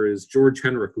run hitter is George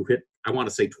Henrik, who hit, I want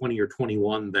to say 20 or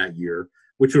 21 that year,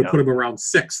 which would put him around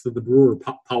 6th in the Brewer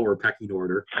power pecking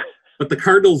order. But the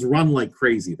Cardinals run like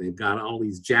crazy. They've got all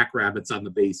these jackrabbits on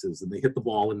the bases, and they hit the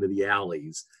ball into the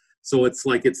alleys. So it's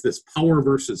this power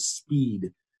versus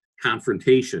speed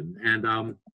confrontation. And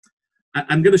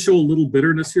I'm going to show a little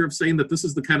bitterness here of saying that this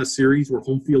is the kind of series where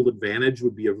home field advantage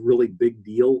would be a really big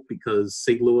deal, because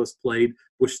St. Louis played,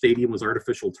 Busch Stadium was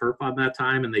artificial turf on that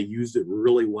time, and they used it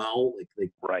really well. Like they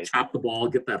chop the ball,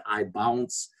 get that high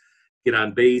bounce, get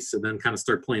on base, and then kind of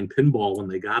start playing pinball when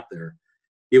they got there.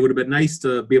 It would have been nice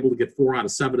to be able to get 4 out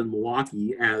of 7 in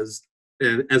Milwaukee as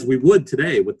we would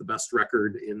today with the best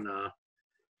record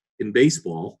in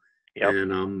baseball. Yep.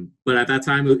 And but at that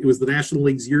time it was the National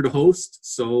League's year to host,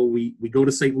 so we go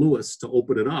to St. Louis to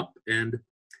open it up, and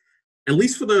at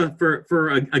least for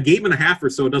a game and a half or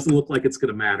so, it doesn't look like it's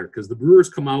going to matter because the Brewers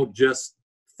come out just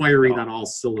firing on all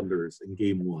cylinders in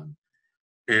game one.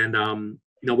 And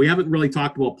we haven't really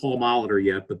talked about Paul Molitor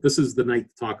yet, but this is the night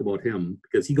to talk about him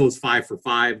because he goes 5 for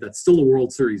 5. That's still a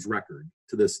World Series record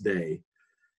to this day.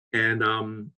 And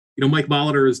Mike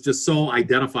Molitor is just so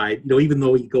identified. Even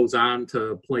though he goes on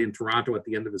to play in Toronto at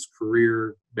the end of his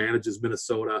career, manages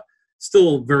Minnesota,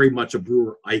 still very much a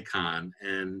Brewer icon.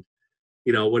 And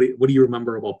what do you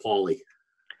remember about Paulie?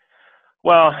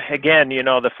 Well, again,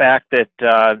 the fact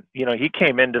that, he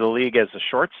came into the league as a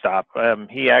shortstop.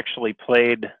 He actually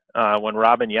played when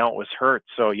Robin Yount was hurt.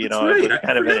 So, Right. It was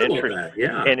kind of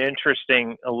an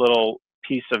interesting little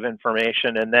piece of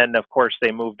information. And then, of course,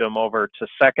 they moved him over to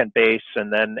second base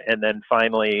and then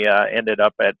finally ended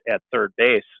up at third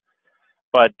base.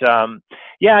 But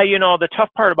the tough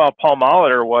part about Paul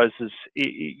Molitor is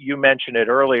you mentioned it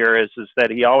earlier, is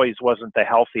that he always wasn't the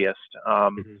healthiest,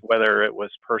 whether it was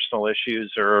personal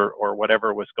issues or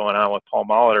whatever was going on with Paul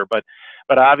Molitor. But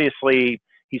obviously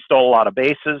he stole a lot of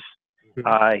bases.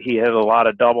 He hit a lot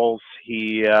of doubles.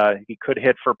 He could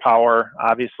hit for power.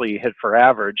 Obviously, he hit for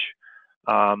average.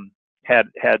 Had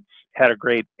a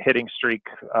great hitting streak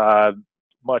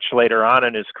much later on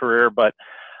in his career, but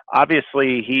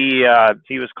obviously he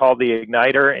was called the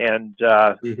igniter, and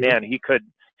man, he could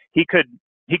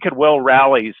will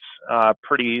rallies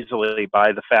pretty easily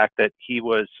by the fact that he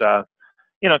was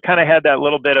kind of had that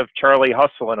little bit of Charlie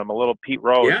Hustle in him, a little Pete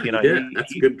Rose. Yeah, he did.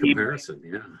 That's a good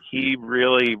comparison. He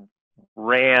really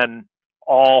ran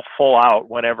all full out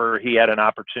whenever he had an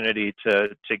opportunity to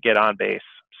get on base.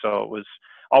 So it was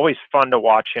always fun to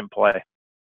watch him play.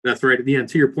 That's right. And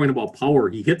to your point about power,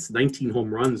 he hits 19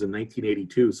 home runs in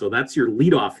 1982. So that's your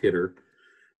leadoff hitter.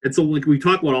 And so we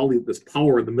talk about all this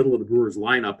power in the middle of the Brewers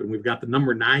lineup, and we've got the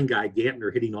number 9 guy,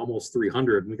 Gantner, hitting almost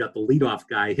 300. And we got the leadoff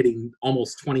guy hitting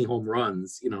almost 20 home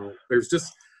runs.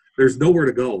 There's nowhere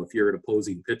to go if you're an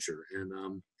opposing pitcher.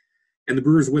 And the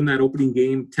Brewers win that opening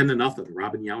game 10-0.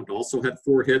 Robin Yount also had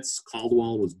 4 hits.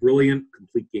 Caldwell was brilliant,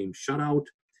 complete game shutout.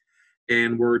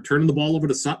 And we're turning the ball over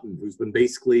to Sutton, who's been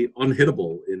basically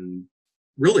unhittable in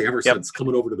really ever since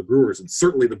coming over to the Brewers. And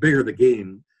certainly the bigger the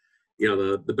game,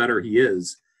 the better he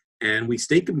is. And we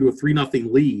stake him to a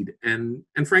 3-0 lead. And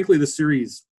frankly, the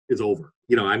series is over.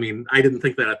 I didn't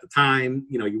think that at the time,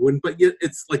 you wouldn't. But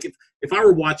it's like if I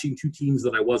were watching 2 teams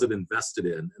that I wasn't invested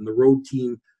in, and the road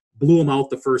team blew them out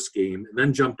the first game and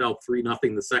then jumped out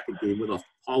 3-0 the second game with a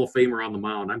Hall of Famer on the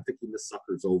mound, I'm thinking this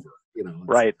sucker's over.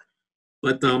 Right.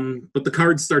 But the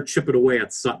Cards start chipping away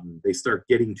at Sutton. They start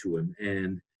getting to him,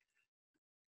 and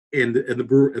the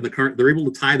Brewer and the Card, they're able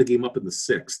to tie the game up in the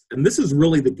 6th. And this is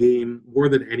really the game more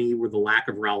than any where the lack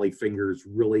of rally fingers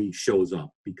really shows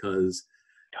up, because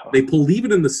they pulled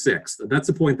even in the 6th. And that's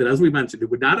the point that, as we mentioned, it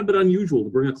would not have been unusual to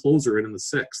bring a closer in the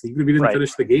 6th, even if you didn't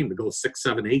finish the game, to go 6,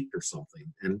 7, 8 or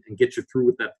something, and get you through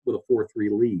with a 4-3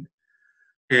 lead.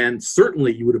 And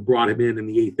certainly you would have brought him in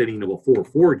the 8th inning of a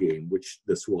 4-4 game, which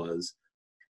this was.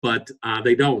 But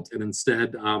they don't. And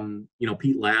instead,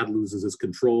 Pete Ladd loses his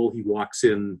control. He walks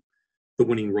in the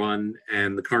winning run,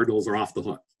 and the Cardinals are off the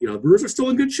hook. The Brewers are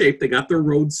still in good shape. They got their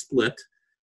road split.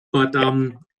 But,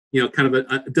 kind of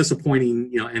a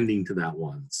disappointing, ending to that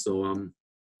one. So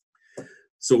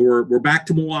we're back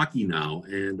to Milwaukee now.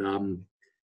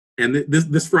 And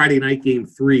this Friday night, game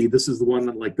 3, this is the one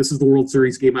that, this is the World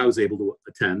Series game I was able to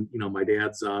attend. My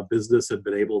dad's business had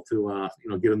been able to,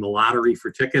 get in the lottery for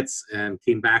tickets, and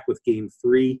came back with game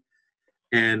 3.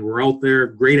 And we're out there,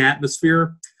 great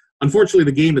atmosphere. Unfortunately,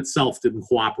 the game itself didn't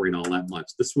cooperate all that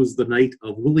much. This was the night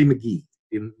of Willie McGee,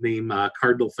 a name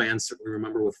Cardinal fans certainly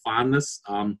remember with fondness.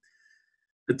 A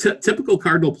typical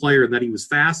Cardinal player in that he was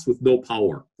fast with no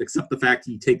power, except the fact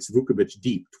he takes Vukovich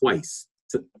deep twice.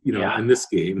 In this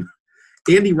game,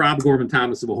 and he robbed Gorman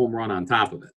Thomas of a home run on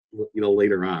top of it,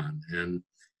 later on.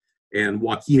 And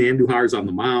Joaquin Andujar's on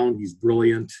the mound. He's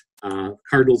brilliant.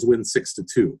 Cardinals win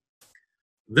 6-2.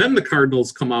 Then the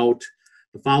Cardinals come out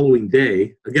the following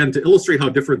day. Again, to illustrate how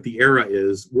different the era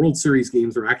is, World Series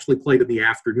games are actually played in the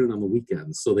afternoon on the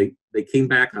weekends. So they came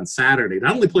back on Saturday,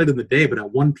 not only played in the day, but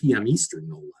at 1 p.m. Eastern,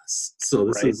 no less. So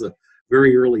this is a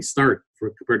very early start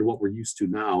compared to what we're used to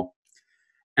now.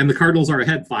 And the Cardinals are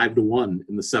ahead 5-1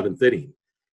 in the 7th inning.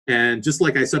 And just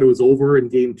like I said, it was over in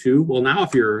game 2. Well, now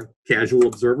if you're a casual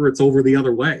observer, it's over the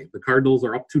other way. The Cardinals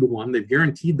are up 2-1. They've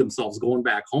guaranteed themselves going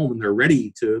back home, and they're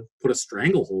ready to put a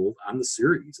stranglehold on the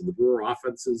series. And the Brewer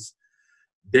offense is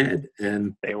dead.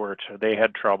 And they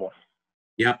had trouble.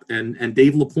 Yep, and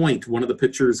Dave LaPointe, one of the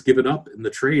pitchers given up in the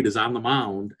trade, is on the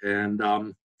mound, and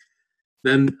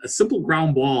then a simple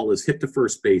ground ball is hit to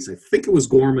first base. I think it was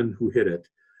Gorman who hit it,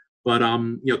 but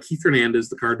Keith Hernandez,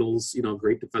 the Cardinals,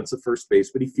 great defensive first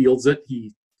base, but he fields it,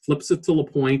 he flips it to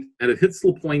LaPointe, and it hits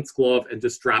LaPointe's glove and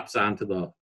just drops onto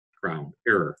the ground.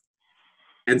 Error,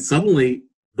 and suddenly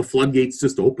the floodgates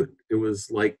just opened. It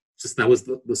was like that was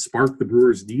the spark the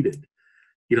Brewers needed.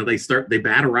 They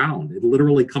bat around. It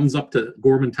literally comes up to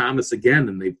Gorman Thomas again,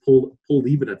 and they pulled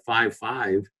even at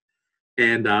 5-5,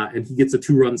 and he gets a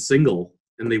 2-run single,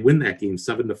 and they win that game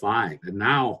 7-5. And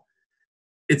now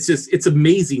it's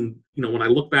amazing. When I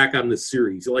look back on this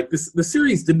series, like the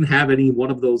series didn't have any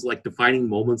one of those like defining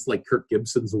moments like Kirk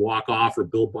Gibson's walk off or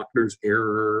Bill Buckner's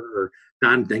error or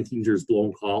Don Denkinger's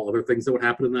blown call, other things that would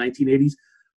happen in the 1980s.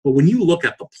 But when you look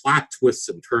at the plot twists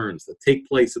and turns that take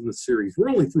place in the series, we're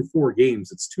only through 4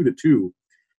 games. It's 2-2.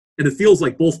 And it feels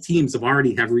like both teams have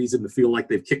already had reason to feel like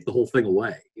they've kicked the whole thing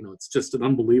away. It's just an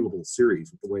unbelievable series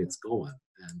with the way it's going.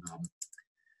 And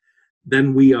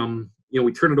then we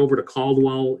turn it over to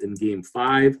Caldwell in Game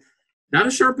 5. Not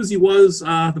as sharp as he was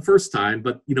the first time,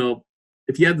 but,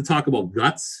 if you had to talk about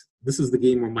guts, this is the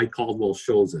game where Mike Caldwell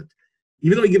shows it.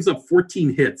 Even though he gives up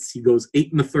 14 hits, he goes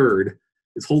 8 1/3.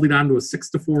 Is holding on to a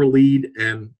 6-4 lead,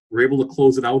 and we're able to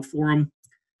close it out for him.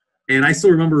 And I still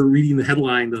remember reading the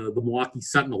headline, the Milwaukee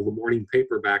Sentinel, the morning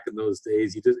paper back in those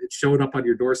days. It showed up on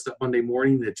your doorstep Monday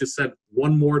morning, and it just said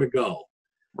 1 more to go.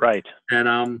 Right.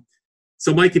 And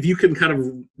so, Mike, if you can kind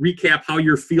of recap how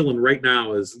you're feeling right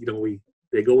now, as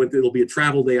they go into, it'll be a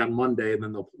travel day on Monday, and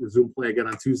then they'll resume play again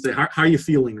on Tuesday. How are you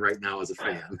feeling right now as a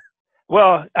fan?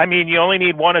 Well, I mean, you only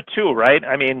need 1 of 2, right?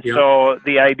 I mean, Yep. So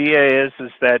the idea is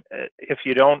that if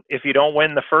you don't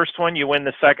win the first one, you win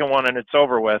the second one, and it's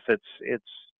over with. It's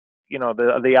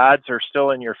the odds are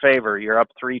still in your favor. You're up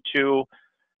 3-2.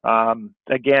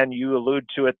 Again, you allude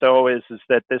to it though, is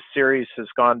that this series has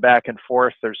gone back and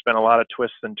forth. There's been a lot of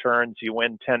twists and turns. You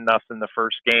win 10-0 the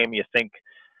first game. You think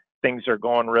things are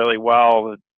going really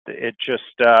well. It just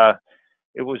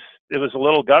it was a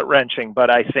little gut wrenching, but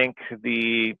I think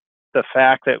the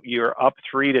fact that you're up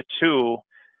 3-2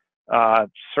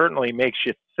 certainly makes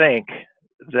you think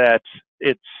that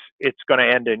it's going to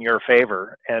end in your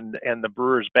favor, and the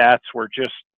Brewers bats were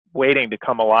just waiting to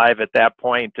come alive at that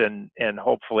point and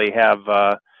hopefully have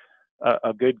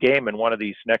a good game in one of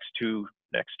these next two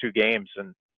games.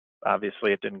 And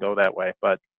obviously it didn't go that way,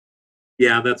 but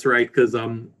Yeah, that's right. Because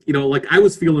I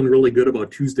was feeling really good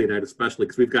about Tuesday night, especially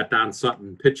because we've got Don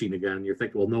Sutton pitching again. You're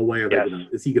thinking, well, no way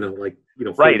is he gonna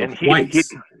right? And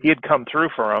twice? He had come through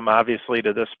for him, obviously,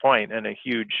 to this point, and a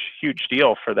huge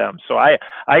deal for them. So I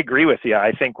agree with you.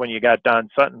 I think when you got Don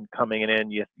Sutton coming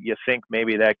in, you think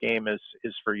maybe that game is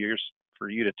for you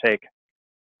to take.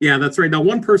 Yeah, that's right. Now,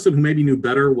 one person who maybe knew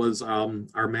better was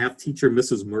our math teacher,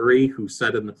 Mrs. Murray, who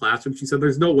said in the classroom, she said,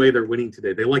 "There's no way they're winning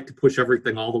today. They like to push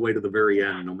everything all the way to the very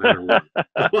end, no matter what."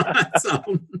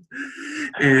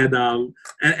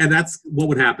 And that's what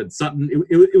would happen. Sutton,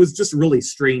 it was just a really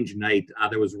strange night.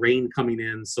 There was rain coming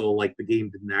in, so the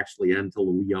game didn't actually end till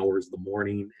the wee hours of the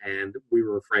morning, and we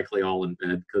were frankly all in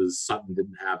bed because Sutton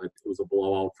didn't have it. It was a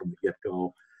blowout from the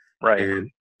get-go. Right.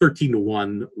 And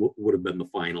 13-1 would have been the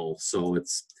final.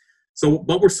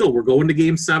 But we're going to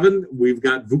Game 7. We've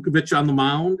got Vukovich on the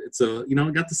mound. It's got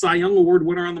the Cy Young Award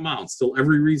winner on the mound. Still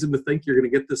every reason to think you're going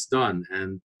to get this done.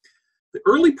 And the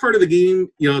early part of the game,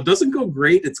 doesn't go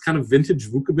great. It's kind of vintage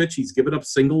Vukovich. He's giving up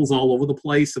singles all over the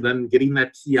place, and then getting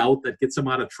that key out that gets him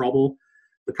out of trouble.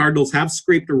 The Cardinals have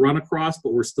scraped a run across,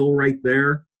 but we're still right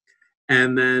there.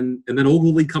 And then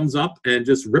Ogilvy comes up and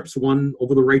just rips one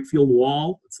over the right field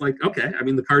wall. It's like, okay, I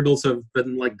mean, the Cardinals have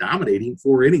been dominating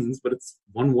 4 innings, but it's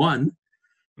 1-1.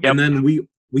 Yep. And then we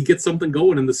get something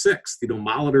going in the 6th.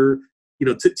 Molitor,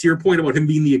 to your point about him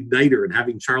being the igniter and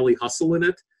having Charlie Hustle in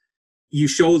it, he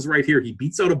shows right here, he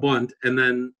beats out a bunt, and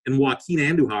then Joaquin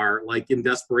Andujar, in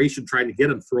desperation, trying to get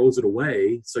him, throws it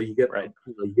away. So you get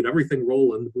you get everything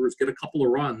rolling. The Brewers get a couple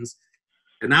of runs,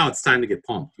 and now it's time to get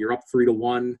pumped. You're up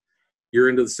 3-1. You're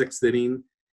into the 6th inning,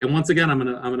 and once again, I'm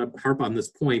gonna harp on this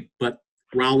point, but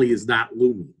Raleigh is not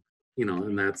looming,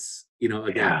 and that's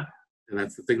again, and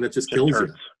that's the thing that just kills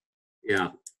hurts. You.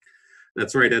 Yeah,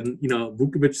 that's right. And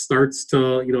Vukovich starts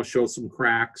to show some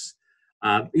cracks.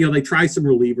 They try some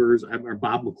relievers.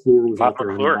 Bob McClure was out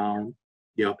there on the mound.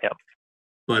 Yep.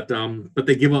 But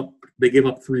they give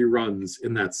up 3 runs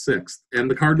in that 6th, and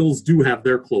the Cardinals do have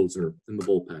their closer in the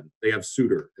bullpen. They have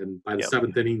Suter, and by the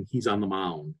 7th inning, he's on the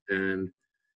mound, and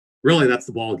really that's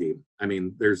the ball game. I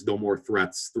mean, there's no more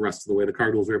threats the rest of the way. The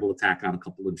Cardinals are able to tack on a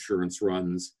couple insurance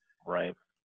runs, right,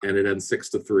 and it ends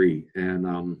 6-3.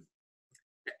 And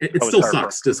It was still heartbreaking.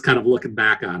 sucks just kind of looking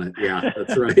back on it. Yeah,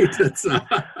 that's right. That's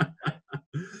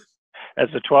As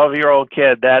a 12-year-old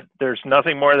kid, that there's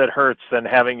nothing more that hurts than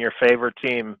having your favorite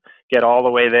team get all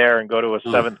the way there and go to a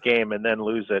seventh game and then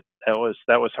lose it. That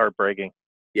was heartbreaking.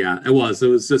 Yeah, it was. It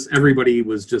was just everybody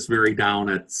was just very down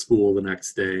at school the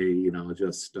next day.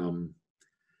 It's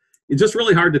just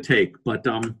really hard to take. But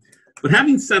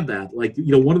having said that, like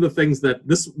one of the things that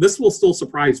this will still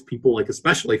surprise people, like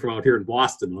especially from out here in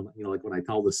Boston, like when I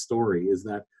tell this story, is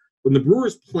that when the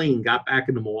Brewers plane got back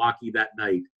into Milwaukee that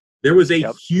night, there was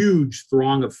a huge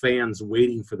throng of fans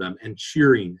waiting for them and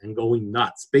cheering and going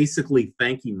nuts, basically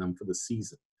thanking them for the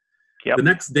season. Yep. The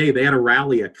next day, they had a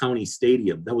rally at County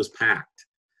Stadium that was packed.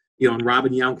 And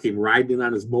Robin Yount came riding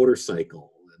on his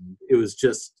motorcycle, and it was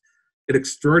just an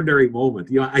extraordinary moment.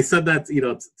 I said that,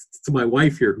 to my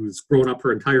wife here, who's grown up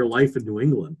her entire life in New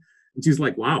England, and she's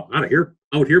like, "Wow, out here,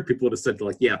 people would have said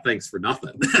like, yeah, thanks for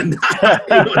nothing," and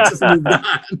just moved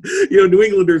on. New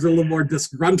Englanders are a little more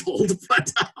disgruntled,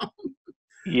 but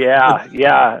yeah,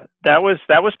 that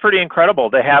was pretty incredible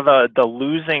to have the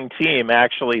losing team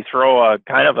actually throw a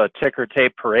kind of a ticker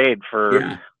tape parade for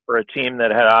a team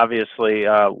that had obviously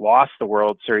lost the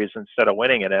World Series instead of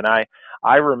winning it. And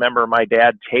I remember my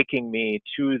dad taking me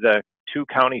to the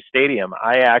County Stadium.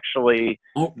 I actually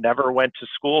never went to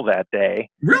school that day.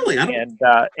 Really? I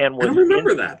don't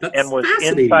remember that. That's was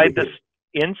fascinating.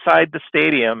 inside the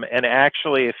stadium. And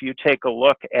actually, if you take a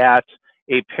look at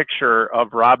a picture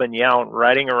of Robin Yount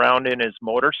riding around in his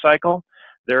motorcycle,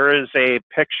 there is a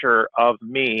picture of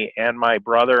me and my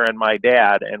brother and my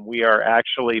dad, and we are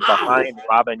actually behind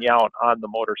Robin Yount on the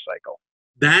motorcycle.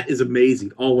 That is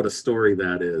amazing. Oh, what a story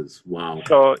that is. Wow.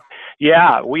 So,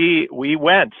 yeah, we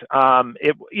went.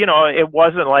 It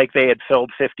wasn't like they had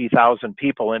filled 50,000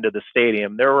 people into the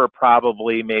stadium. There were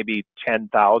probably maybe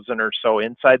 10,000 or so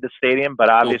inside the stadium,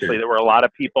 but obviously there were a lot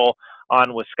of people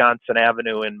on Wisconsin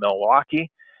Avenue in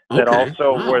Milwaukee that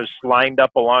also was lined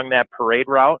up along that parade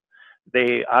route.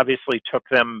 They obviously took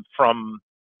them from,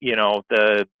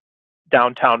 the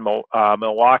downtown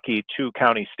Milwaukee to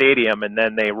County Stadium, and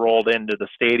then they rolled into the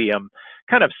stadium,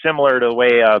 kind of similar to the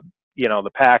way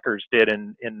the Packers did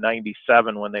in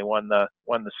 '97 when they won the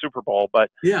Super Bowl. But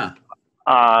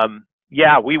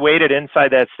we waited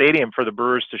inside that stadium for the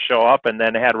Brewers to show up, and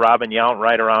then had Robin Yount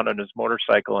ride around on his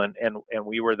motorcycle, and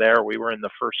we were there. We were in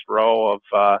the first row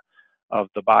of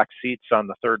the box seats on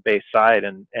the third base side,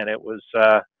 and it was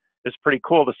it's pretty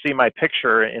cool to see my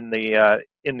picture in the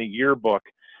yearbook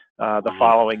the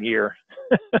following year.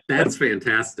 That's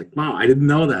fantastic. Wow, I didn't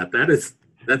know that.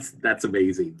 That's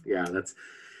amazing.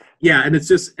 And it's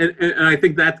just and I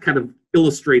think that kind of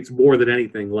illustrates more than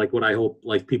anything, like what I hope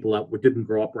like people that didn't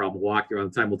grow up around Milwaukee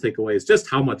around the time will take away is just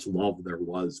how much love there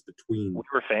was between we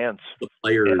were fans, the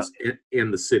players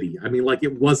and the city. I mean, like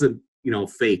it wasn't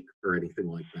fake or anything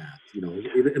like that.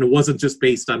 And it wasn't just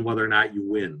based on whether or not you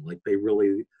win. Like they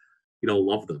really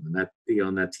love them, and that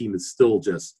and that team is still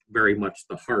just very much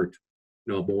the heart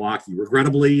of Milwaukee.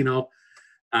 Regrettably,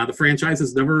 the franchise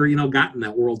has never gotten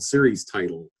that World Series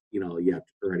title yet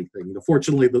or anything.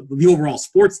 Fortunately, the overall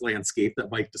sports landscape that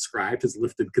Mike described has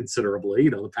lifted considerably.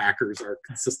 The Packers are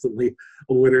consistently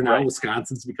a winner now. Right.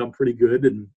 Wisconsin's become pretty good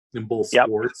in both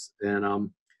sports, and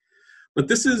but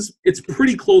it's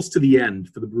pretty close to the end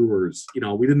for the Brewers.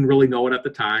 We didn't really know it at the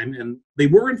time, and they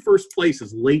were in first place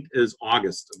as late as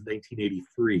August of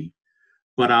 1983,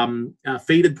 but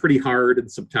faded pretty hard in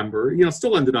September.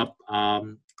 Still ended up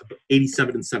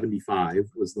 87-75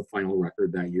 was the final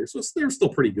record that year, so they're still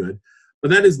pretty good.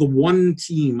 But that is the one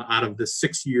team out of the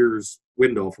 6 years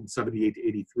window from 78 to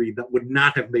 83 that would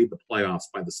not have made the playoffs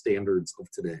by the standards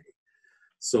of today.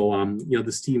 So,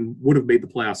 this team would have made the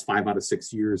playoffs 5 out of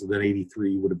 6 years, and then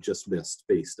 83 would have just missed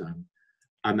based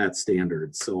on that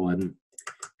standard. So, and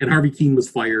Harvey Keene was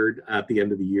fired at the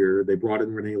end of the year. They brought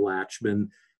in Renee Latchman,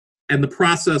 and the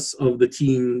process of the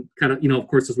team kind of, of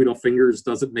course, as we know, Fingers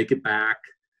doesn't make it back.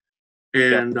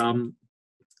 And,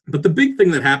 but the big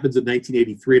thing that happens in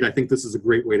 1983, and I think this is a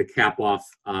great way to cap off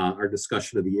our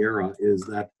discussion of the era, is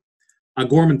that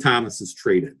Gorman Thomas is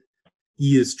traded.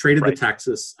 He is traded to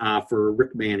Texas for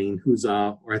Rick Manning, who's,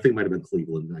 or I think it might have been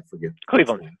Cleveland. I forget.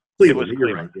 Cleveland.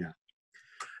 You're right. Yeah.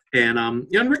 And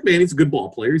Rick Manning's a good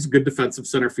ball player. He's a good defensive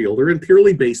center fielder. In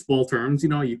purely baseball terms,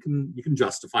 you can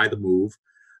justify the move,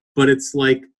 but it's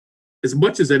like as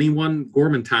much as anyone,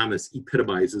 Gorman Thomas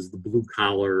epitomizes the blue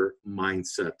collar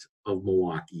mindset of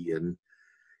Milwaukee. And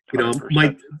 100%.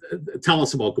 Mike, tell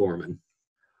us about Gorman.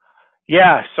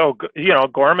 Yeah, so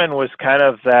Gorman was kind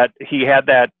of that. He had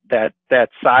that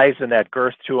size and that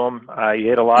girth to him. He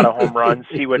hit a lot of home runs.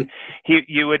 You would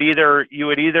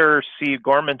either see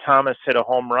Gorman Thomas hit a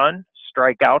home run,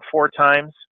 strike out 4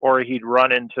 times, or he'd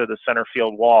run into the center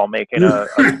field wall making a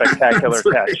spectacular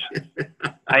catch.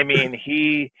 I mean,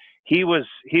 he was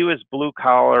blue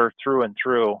collar through and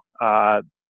through.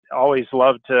 Always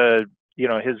loved to.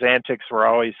 His antics were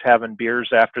always having beers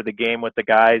after the game with the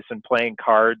guys and playing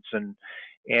cards and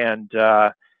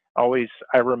always,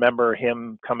 I remember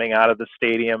him coming out of the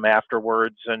stadium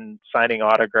afterwards and signing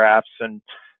autographs, and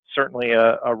certainly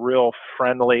a real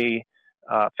friendly,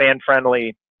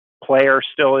 fan-friendly player,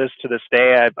 still is to this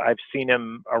day. I've seen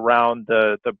him around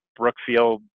the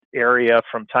Brookfield area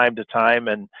from time to time,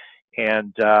 and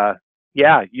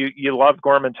yeah, you loved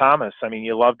Gorman Thomas. I mean,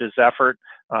 you loved his effort.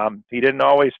 He didn't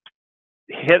always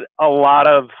hit a lot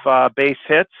of base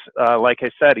hits. Like I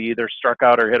said, he either struck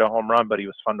out or hit a home run, but he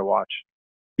was fun to watch.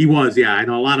 He was, yeah. I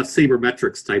know a lot of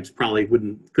sabermetrics types probably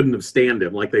couldn't have stand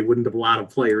him, like they wouldn't have a lot of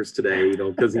players today,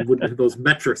 because he wouldn't have those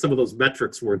metrics. Some of those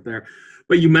metrics weren't there.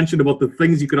 But you mentioned about the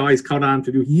things you could always count on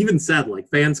to do. He even said, like,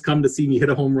 fans come to see me hit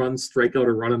a home run, strike out,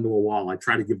 or run into a wall. I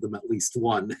try to give them at least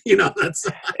one. That's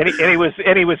and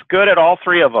he was good at all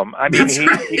 3 of them. I mean,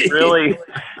 he really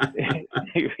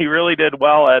he really did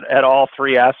well at all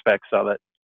 3 aspects of it.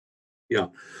 Yeah.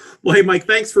 Well, hey, Mike,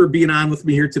 thanks for being on with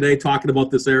me here today, talking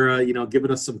about this era,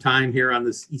 giving us some time here on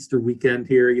this Easter weekend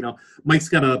here. Mike's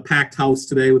got a packed house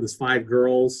today with his 5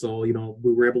 girls. So, we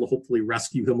were able to hopefully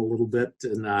rescue him a little bit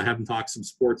and have him talk some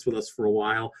sports with us for a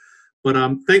while. But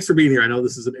thanks for being here. I know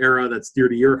this is an era that's dear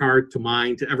to your heart, to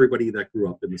mine, to everybody that grew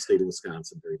up in the state of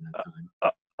Wisconsin during that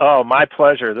time. Oh, my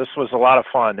pleasure. This was a lot of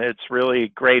fun. It's really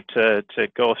great to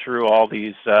go through all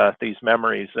these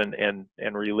memories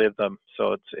and relive them.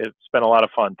 So it's been a lot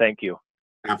of fun. Thank you.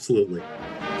 Absolutely.